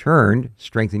repented, returned,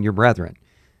 strengthen your brethren.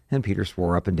 And Peter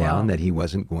swore up and down that he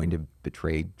wasn't going to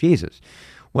betray Jesus.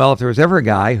 Well, if there was ever a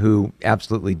guy who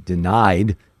absolutely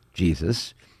denied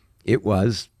Jesus, it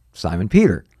was Simon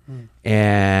Peter.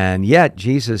 And yet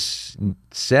Jesus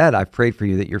said, I've prayed for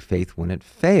you that your faith wouldn't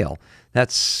fail.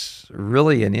 That's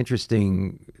really an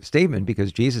interesting statement,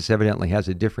 because Jesus evidently has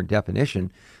a different definition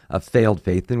of failed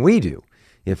faith than we do.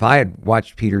 If I had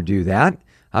watched Peter do that,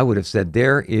 I would have said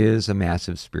there is a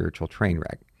massive spiritual train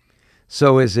wreck.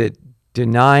 So is it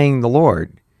denying the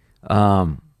Lord?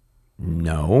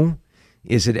 No.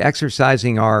 Is it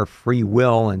exercising our free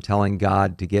will and telling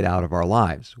God to get out of our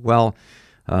lives? Well,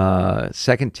 2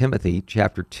 Timothy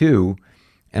chapter 2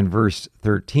 and verse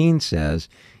 13 says,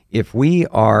 if we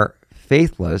are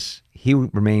faithless, he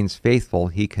remains faithful.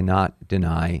 He cannot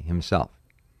deny himself.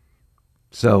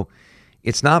 So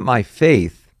it's not my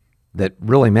faith that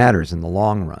really matters in the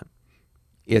long run.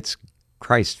 It's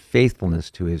Christ's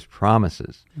faithfulness to his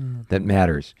promises that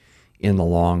matters in the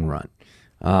long run.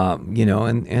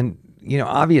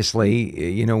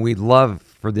 Obviously, we'd love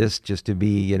for this just to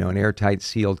be, an airtight,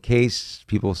 sealed case.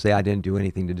 People say, I didn't do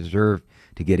anything to deserve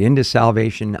to get into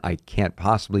salvation. I can't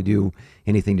possibly do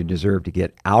anything to deserve to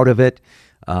get out of it.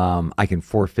 I can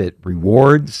forfeit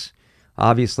rewards.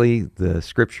 Obviously, the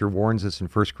scripture warns us in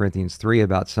 1 Corinthians 3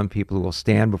 about some people who will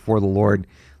stand before the Lord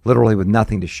literally with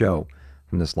nothing to show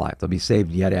from this life. They'll be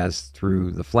saved yet as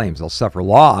through the flames. They'll suffer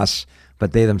loss,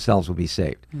 but they themselves will be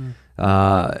saved.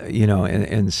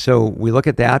 And so we look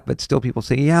at that, but still people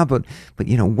say, yeah, but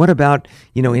what about,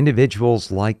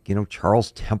 individuals like,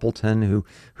 Charles Templeton,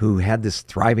 who had this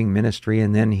thriving ministry,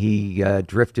 and then he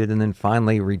drifted and then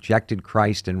finally rejected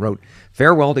Christ and wrote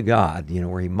Farewell to God,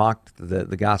 where he mocked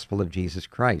the gospel of Jesus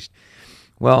Christ.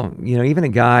 Well, even a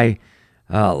guy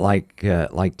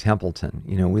like Templeton,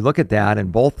 we look at that,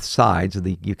 and both sides of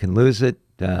the you can lose it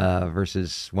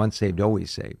versus once saved, always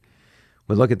saved.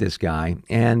 Would look at this guy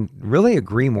and really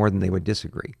agree more than they would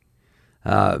disagree.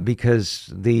 Because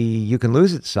the you can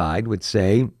lose it side would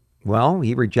say, well,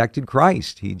 he rejected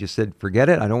Christ. He just said, forget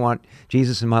it. I don't want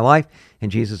Jesus in my life.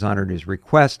 And Jesus honored his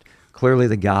request. Clearly,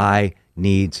 the guy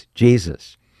needs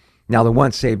Jesus. Now, the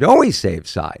once saved, always saved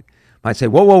side might say,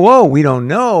 whoa, whoa, whoa. We don't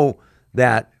know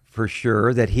that for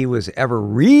sure that he was ever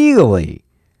really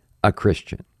a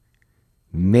Christian.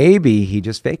 Maybe he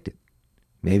just faked it.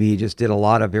 Maybe he just did a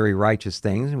lot of very righteous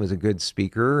things and was a good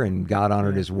speaker, and God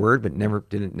honored his word, but never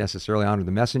didn't necessarily honor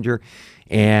the messenger.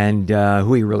 And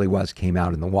who he really was came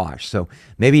out in the wash. So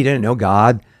maybe he didn't know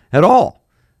God at all.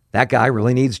 That guy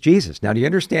really needs Jesus. Now, do you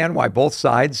understand why both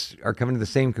sides are coming to the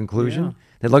same conclusion? Yeah.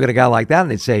 They look at a guy like that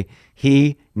and they'd say,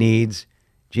 he needs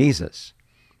Jesus.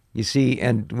 You see,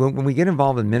 and when we get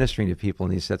involved in ministering to people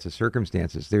in these sets of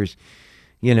circumstances, there's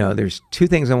 2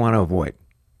 things I want to avoid.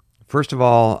 First of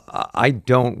all, I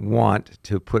don't want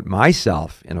to put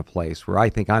myself in a place where I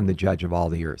think I'm the judge of all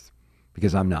the earth,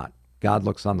 because I'm not. God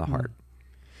looks on the heart.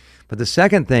 But the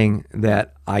second thing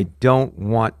that I don't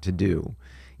want to do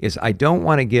is I don't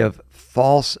want to give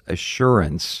false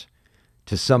assurance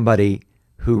to somebody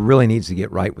who really needs to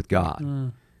get right with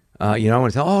God. I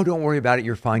want to say, oh, don't worry about it.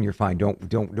 You're fine. You're fine.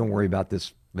 Don't worry about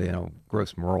this,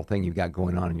 gross moral thing you've got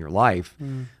going on in your life.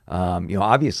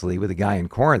 Obviously, with the guy in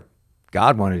Corinth,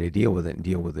 God wanted to deal with it and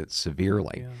deal with it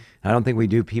severely. Yeah. I don't think we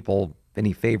do people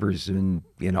any favors in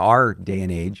our day and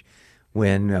age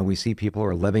when we see people who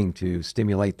are living to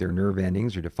stimulate their nerve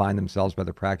endings or define themselves by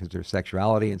the practice of their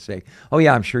sexuality and say, oh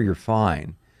yeah, I'm sure you're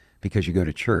fine because you go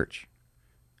to church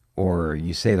or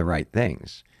you say the right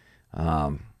things.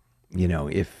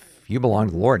 If you belong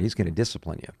to the Lord, he's going to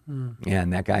discipline you.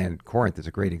 And that guy in Corinth is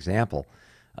a great example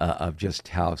of just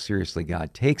how seriously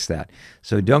God takes that.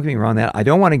 So don't get me wrong, that I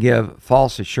don't want to give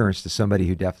false assurance to somebody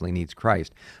who definitely needs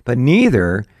Christ, but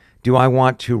neither do I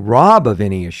want to rob of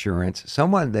any assurance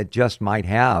someone that just might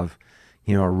have,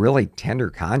 a really tender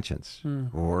conscience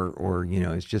or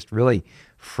is just really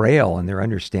frail in their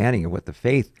understanding of what the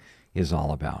faith is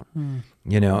all about,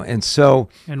 and so...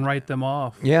 And write them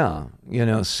off. Yeah,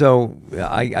 so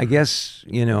I guess,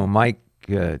 Mike,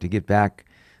 to get back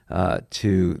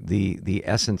to the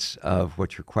essence of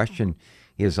what your question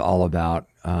is all about.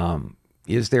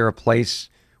 Is there a place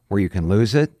where you can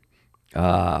lose it?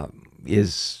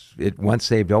 Is it once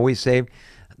saved, always saved?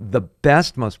 The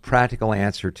best, most practical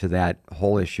answer to that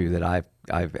whole issue that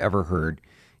I've ever heard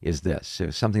is this. It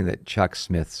was something that Chuck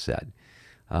Smith said.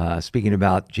 Speaking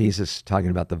about Jesus, talking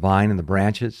about the vine and the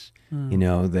branches,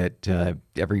 that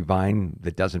every vine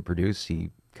that doesn't produce, he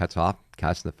cuts off,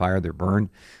 casts in the fire, they're burned.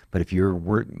 But if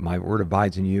my word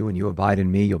abides in you and you abide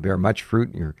in me, you'll bear much fruit,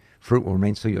 and your fruit will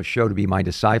remain, so you'll show to be my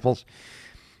disciples.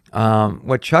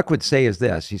 What Chuck would say is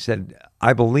this. He said,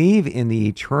 I believe in the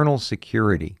eternal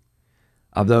security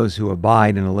of those who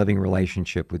abide in a living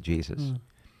relationship with Jesus.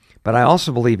 But I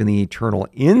also believe in the eternal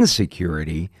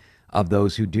insecurity of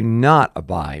those who do not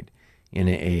abide in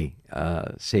a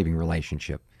saving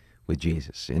relationship with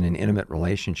Jesus, in an intimate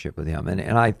relationship with him.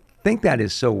 And I think that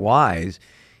is so wise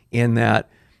in that,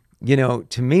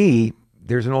 to me,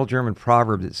 there's an old German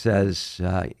proverb that says,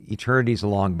 eternity's a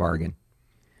long bargain.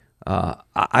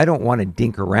 I don't want to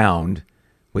dink around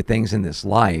with things in this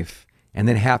life and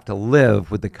then have to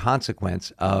live with the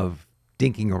consequence of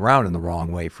dinking around in the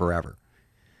wrong way forever.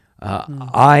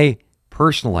 I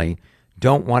personally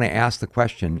don't want to ask the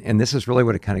question, and this is really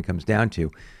what it kind of comes down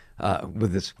to,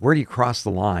 with this, where do you cross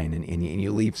the line and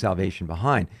you leave salvation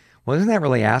behind? Well, isn't that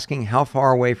really asking, how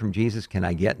far away from Jesus can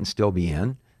I get and still be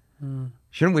in?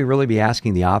 Shouldn't we really be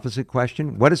asking the opposite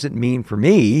question? What does it mean for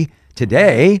me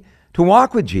today to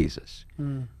walk with Jesus?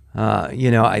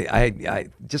 I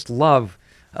just love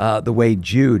the way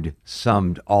Jude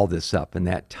summed all this up in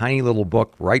that tiny little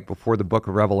book right before the book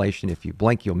of Revelation. If you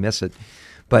blink, you'll miss it.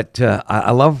 But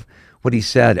I love what he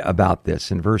said about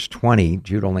this. In verse 20,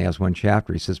 Jude only has one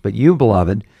chapter. He says, but you,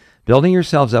 beloved, building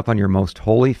yourselves up on your most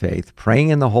holy faith, praying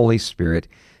in the Holy Spirit,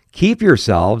 keep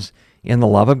yourselves in the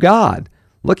love of God,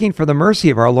 looking for the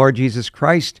mercy of our Lord Jesus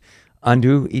Christ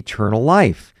unto eternal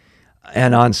life.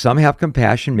 And on some have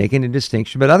compassion, making a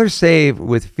distinction, but others save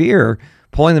with fear,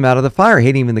 pulling them out of the fire,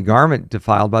 hating even the garment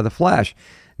defiled by the flesh.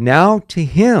 Now to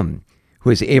him who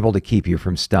is able to keep you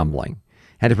from stumbling,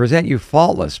 and to present you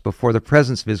faultless before the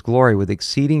presence of his glory with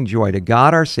exceeding joy, to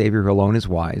God our Savior, who alone is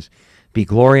wise, be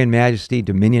glory and majesty,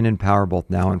 dominion and power, both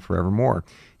now and forevermore.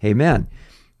 Amen.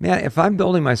 Man, if I'm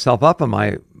building myself up on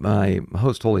my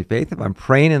most holy faith, if I'm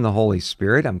praying in the Holy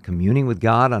Spirit, I'm communing with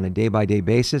God on a day-by-day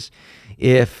basis,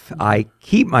 if I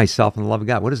keep myself in the love of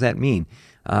God, what does that mean?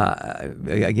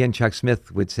 Again, Chuck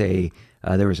Smith would say,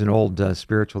 there was an old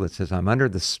spiritual that says, I'm under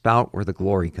the spout where the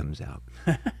glory comes out.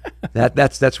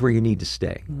 That's where you need to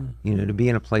stay, to be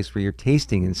in a place where you're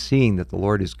tasting and seeing that the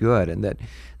Lord is good, and that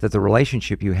the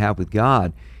relationship you have with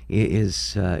God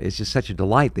is just such a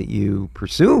delight that you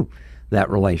pursue that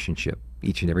relationship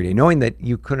each and every day, knowing that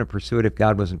you couldn't pursue it if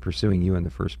God wasn't pursuing you in the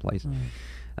first place.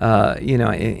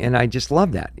 And I just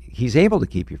love that. He's able to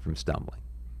keep you from stumbling.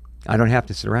 I don't have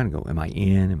to sit around and go, am I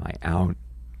in? Am I out?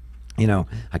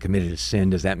 I committed a sin.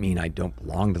 Does that mean I don't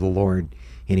belong to the Lord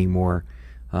anymore?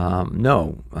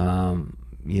 No.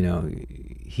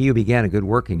 He who began a good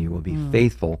work in you will be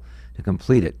faithful to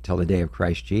complete it till the day of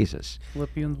Christ Jesus.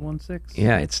 Philippians 1:6.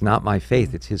 Yeah, it's not my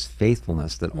faith. It's his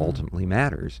faithfulness that ultimately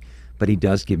matters. But he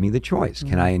does give me the choice.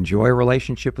 Can I enjoy a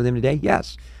relationship with him today?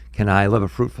 Yes. Can I live a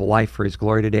fruitful life for his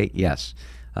glory today? Yes.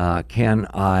 Can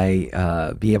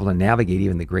I be able to navigate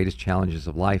even the greatest challenges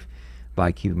of life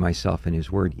by keeping myself in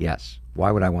his word? Yes.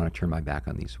 Why would I want to turn my back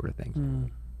on these sort of things?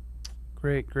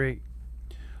 Great.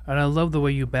 And I love the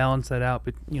way you balance that out,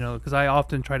 but because I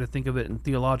often try to think of it in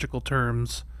theological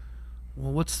terms.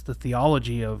 Well, what's the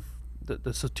theology of the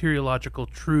soteriological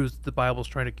truths the Bible's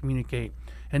trying to communicate?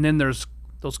 And then there's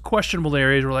those questionable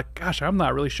areas where like, gosh, I'm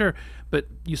not really sure. But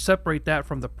you separate that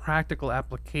from the practical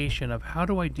application of how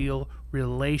do I deal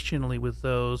relationally with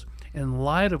those in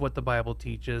light of what the Bible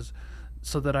teaches,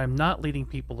 so that I'm not leading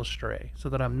people astray, so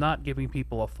that I'm not giving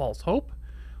people a false hope,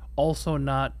 also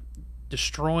not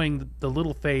destroying the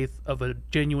little faith of a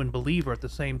genuine believer at the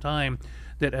same time.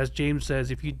 That, as James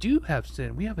says, if you do have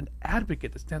sin, we have an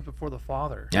advocate that stands before the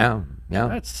Father. Yeah.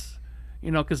 That's,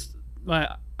 because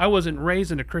I wasn't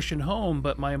raised in a Christian home,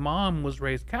 but my mom was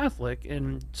raised Catholic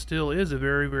and still is a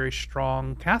very, very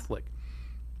strong Catholic.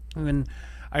 And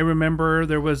I remember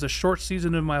there was a short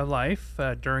season of my life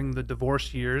during the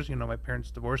divorce years, my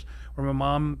parents' divorce, where my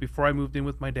mom, before I moved in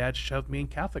with my dad, shoved me in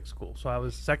Catholic school. So I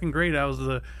was second grade. I was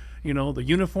the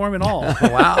uniform and all.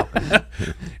 Wow.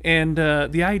 And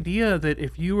the idea that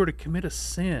if you were to commit a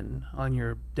sin on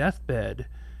your deathbed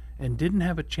and didn't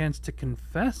have a chance to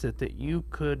confess it, that you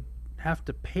could have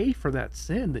to pay for that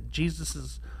sin, that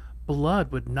Jesus's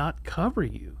blood would not cover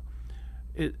you.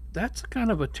 that's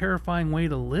kind of a terrifying way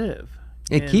to live.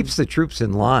 It And keeps the troops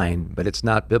in line, but it's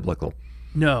not biblical.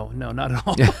 no, not at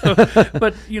all.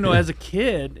 But as a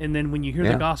kid, and then when you hear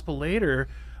the Yeah. gospel later,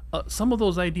 some of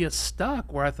those ideas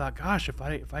stuck. Where I thought, gosh, if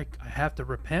I have to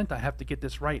repent, I have to get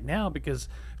this right now, because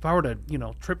if I were to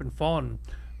trip and fall and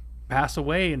pass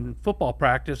away in football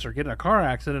practice or get in a car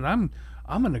accident, I'm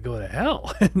gonna go to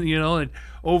hell. And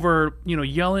over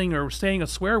yelling or saying a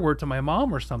swear word to my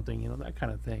mom or something, that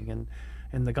kind of thing.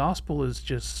 And the gospel is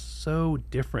just so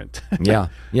different. Yeah,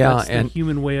 That's and the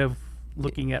human way of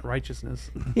looking at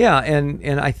righteousness. yeah,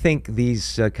 and I think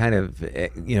these kind of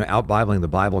out-Bibling the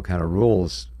Bible kind of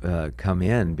rules come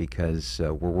in because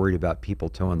we're worried about people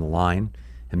towing the line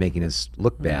and making us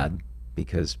look bad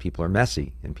because people are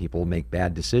messy and people make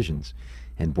bad decisions.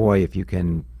 And boy, if you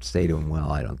can say to them,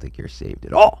 "Well, I don't think you're saved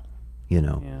at all,"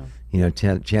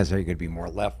 chances are you're going to be more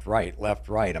left, right.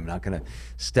 I'm not going to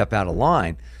step out of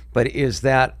line. But is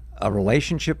that a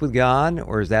relationship with God,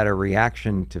 or is that a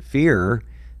reaction to fear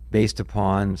based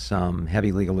upon some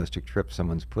heavy legalistic trip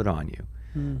someone's put on you?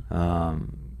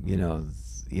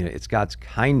 It's God's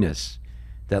kindness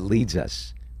that leads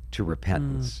us to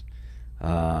repentance.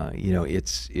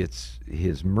 It's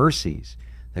His mercies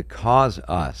that cause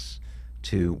us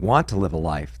to want to live a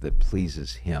life that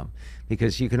pleases Him.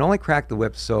 Because you can only crack the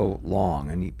whip so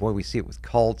long, and boy, we see it with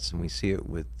cults, and we see it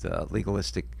with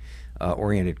legalistic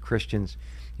oriented Christians.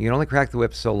 You can only crack the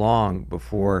whip so long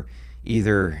before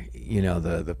either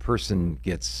the person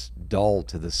gets dull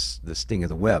to the sting of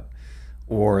the whip,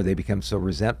 or they become so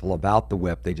resentful about the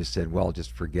whip they just said, "Well,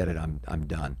 just forget it. I'm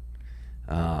done."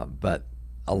 But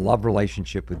a love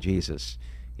relationship with Jesus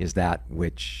is that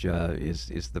which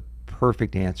is the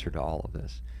perfect answer to all of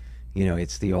this.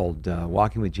 It's the old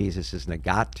walking with Jesus isn't a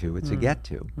got to, it's a get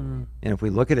to. And if we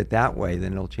look at it that way,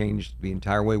 then it'll change the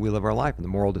entire way we live our life and the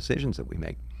moral decisions that we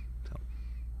make. So,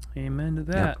 Amen to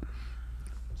that.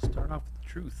 Start off with the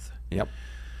truth. Yep.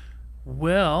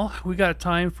 Well, we got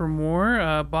time for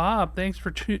more. Bob, thanks for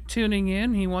tuning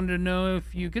in. He wanted to know,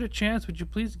 if you get a chance, would you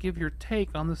please give your take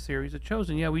on the series of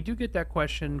Chosen? Yeah, we do get that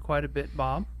question quite a bit,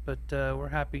 Bob, but we're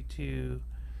happy to.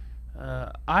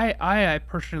 I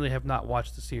personally have not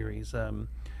watched the series, and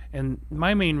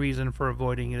my main reason for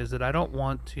avoiding it is that I don't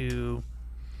want to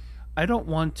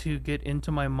get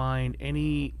into my mind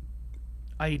any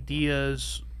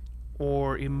ideas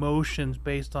or emotions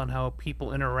based on how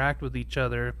people interact with each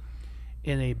other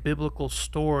in a biblical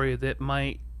story that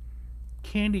might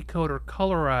candy coat or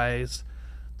colorize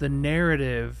the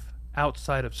narrative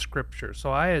outside of Scripture.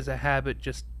 So I, as a habit,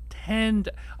 just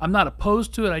I'm not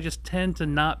opposed to it, I just tend to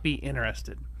not be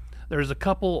interested. There's a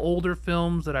couple older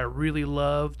films that I really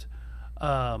loved,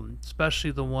 especially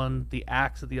the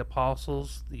Acts of the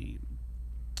Apostles, the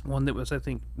one that was, I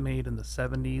think, made in the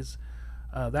 70s.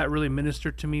 That really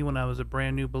ministered to me when I was a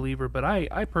brand new believer, but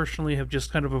I personally have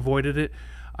just kind of avoided it.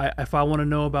 If I want to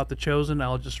know about the Chosen,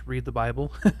 I'll just read the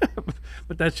Bible.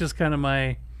 But that's just kind of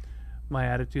my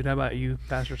attitude. How about you,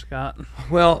 Pastor Scott?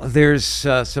 Well, there's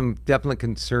some definite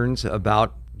concerns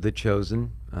about the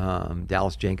Chosen.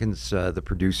 Dallas Jenkins, the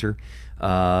producer,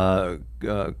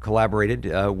 collaborated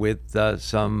with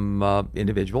some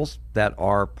individuals that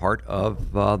are part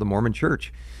of the Mormon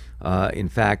Church. In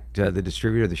fact, the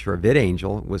distributor, the Shore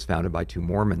VidAngel, was founded by two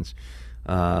Mormons.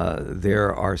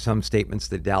 There are some statements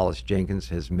that Dallas Jenkins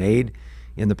has made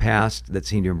in the past that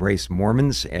seem to embrace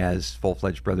Mormons as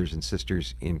full-fledged brothers and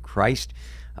sisters in Christ.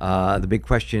 The big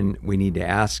question we need to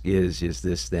ask is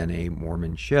this then a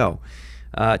Mormon show?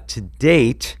 To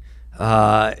date,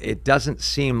 it doesn't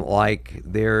seem like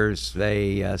there's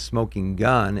a smoking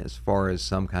gun as far as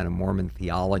some kind of Mormon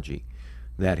theology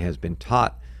that has been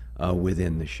taught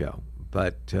within the show.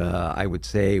 But I would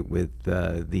say with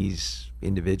these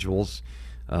individuals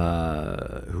who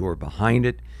are behind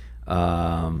it,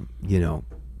 I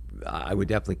would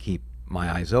definitely keep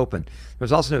my eyes open.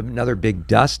 There's also another big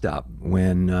dust-up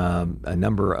when a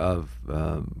number of,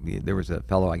 there was a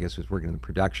fellow, I guess, who was working in the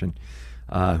production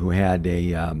who had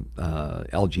a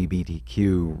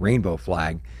LGBTQ rainbow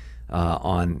flag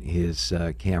on his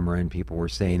camera, and people were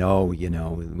saying,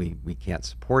 we can't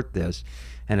support this.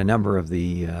 And a number of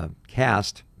the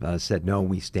cast said, no,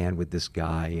 we stand with this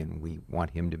guy and we want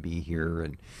him to be here,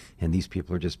 and these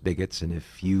people are just bigots, and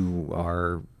if you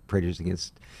are prejudiced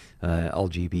against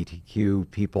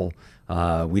LGBTQ people,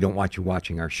 we don't want you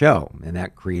watching our show. And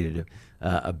that created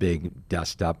a big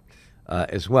dust-up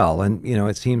as well. And,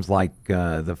 it seems like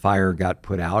the fire got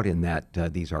put out in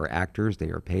that these are actors, they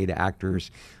are paid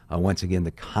actors. Once again,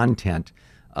 the content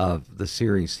of the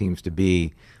series seems to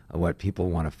be what people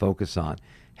want to focus on.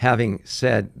 Having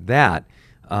said that,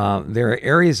 There are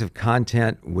areas of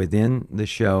content within the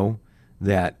show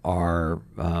that are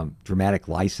dramatic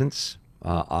license,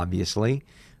 obviously,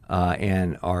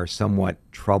 and are somewhat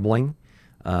troubling.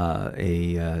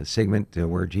 A segment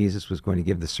where Jesus was going to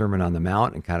give the Sermon on the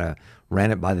Mount and kind of ran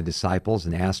it by the disciples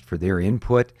and asked for their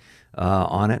input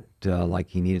on it, like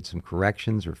he needed some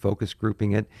corrections or focus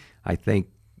grouping it. I think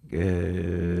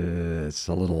it's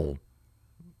a little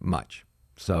much.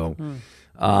 So,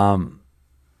 I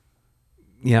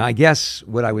guess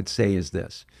what I would say is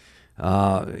this.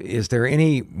 Is there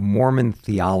any Mormon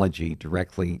theology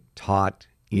directly taught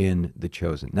in The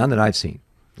Chosen? None that I've seen.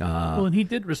 Well, and he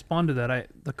did respond to that.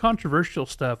 The controversial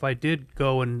stuff, I did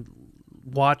go and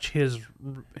watch his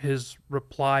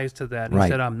replies to that. He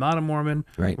said, I'm not a Mormon.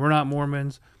 Right. We're not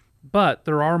Mormons. But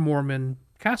there are Mormon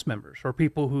cast members or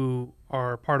people who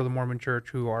are part of the Mormon church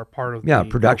who are part of the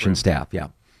production program. staff.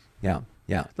 Yeah.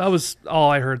 That was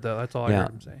all I heard, though. That's all I heard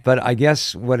him say. But I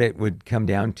guess what it would come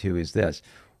down to is this.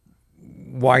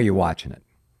 Why are you watching it?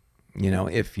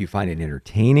 If you find it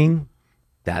entertaining,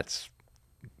 that's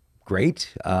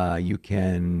great. You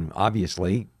can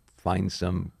obviously find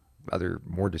some other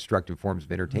more destructive forms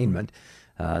of entertainment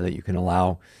that you can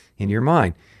allow in your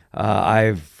mind.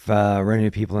 I've run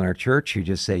into people in our church who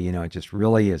just say, it just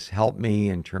really has helped me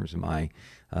in terms of my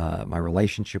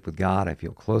relationship with God. I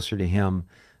feel closer to Him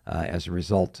as a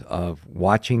result of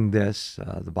watching this.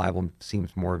 The Bible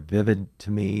seems more vivid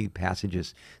to me.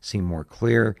 Passages seem more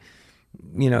clear.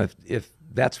 If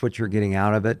that's what you're getting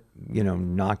out of it,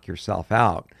 knock yourself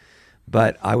out.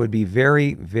 But I would be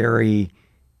very, very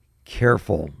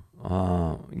careful,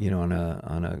 on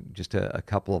a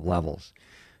couple of levels.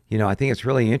 I think it's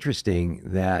really interesting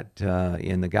that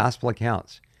in the gospel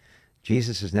accounts,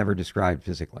 Jesus is never described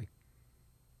physically,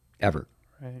 ever.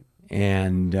 Right.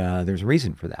 And there's a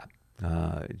reason for that.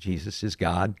 Jesus is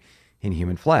God in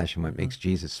human flesh. And what makes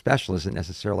Jesus special isn't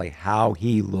necessarily how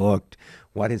he looked,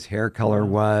 what his hair color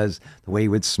was, the way he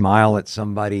would smile at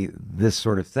somebody, this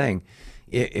sort of thing.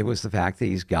 It was the fact that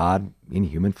he's God in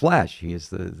human flesh. He is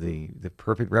the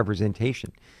perfect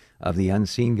representation of the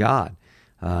unseen God,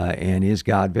 and is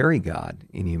God, very God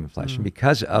in human flesh. And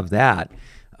because of that,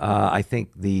 I think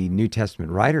the New Testament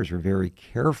writers were very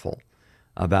careful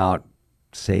about,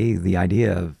 say,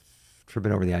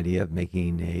 tripping over the idea of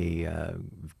making a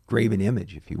graven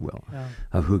image, if you will,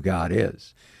 of who God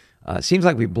is. Seems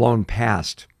like we've blown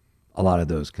past a lot of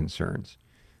those concerns.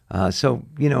 So,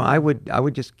 I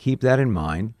would just keep that in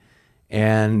mind.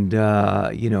 And,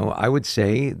 I would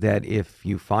say that if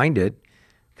you find it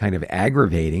kind of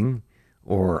aggravating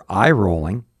or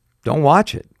eye-rolling, don't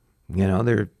watch it.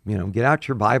 Get out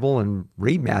your Bible and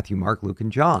read Matthew, Mark, Luke,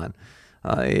 and John.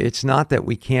 It's not that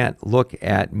we can't look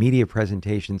at media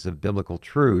presentations of biblical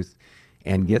truth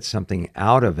and get something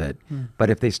out of it. But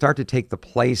if they start to take the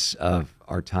place of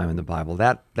our time in the Bible,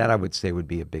 that I would say would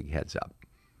be a big heads up.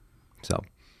 So.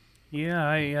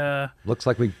 Yeah, looks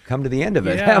like we've come to the end of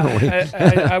it, haven't we?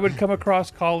 I would come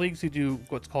across colleagues who do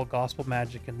what's called gospel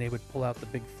magic, and they would pull out the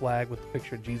big flag with the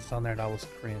picture of Jesus on there, and I was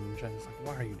cringe. I was like,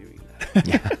 why are you doing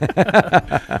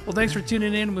that? Well, thanks for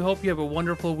tuning in. We hope you have a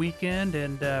wonderful weekend,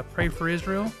 and pray for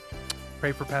Israel,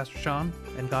 pray for Pastor Sean,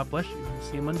 and God bless you.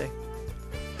 See you Monday.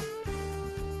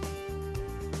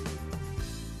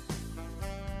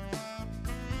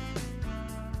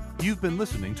 You've been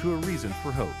listening to A Reason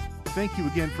for Hope. Thank you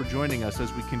again for joining us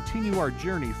as we continue our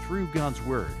journey through God's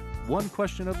Word, one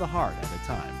question of the heart at a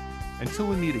time. Until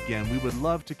we meet again, we would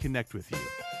love to connect with you.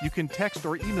 You can text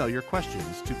or email your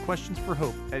questions to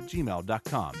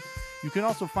questionsforhope@gmail.com. You can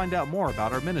also find out more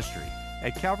about our ministry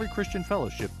at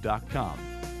calvarychristianfellowship.com.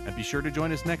 And be sure to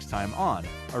join us next time on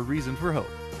A Reason for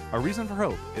Hope. A Reason for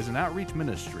Hope is an outreach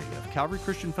ministry of Calvary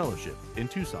Christian Fellowship in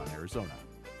Tucson, Arizona.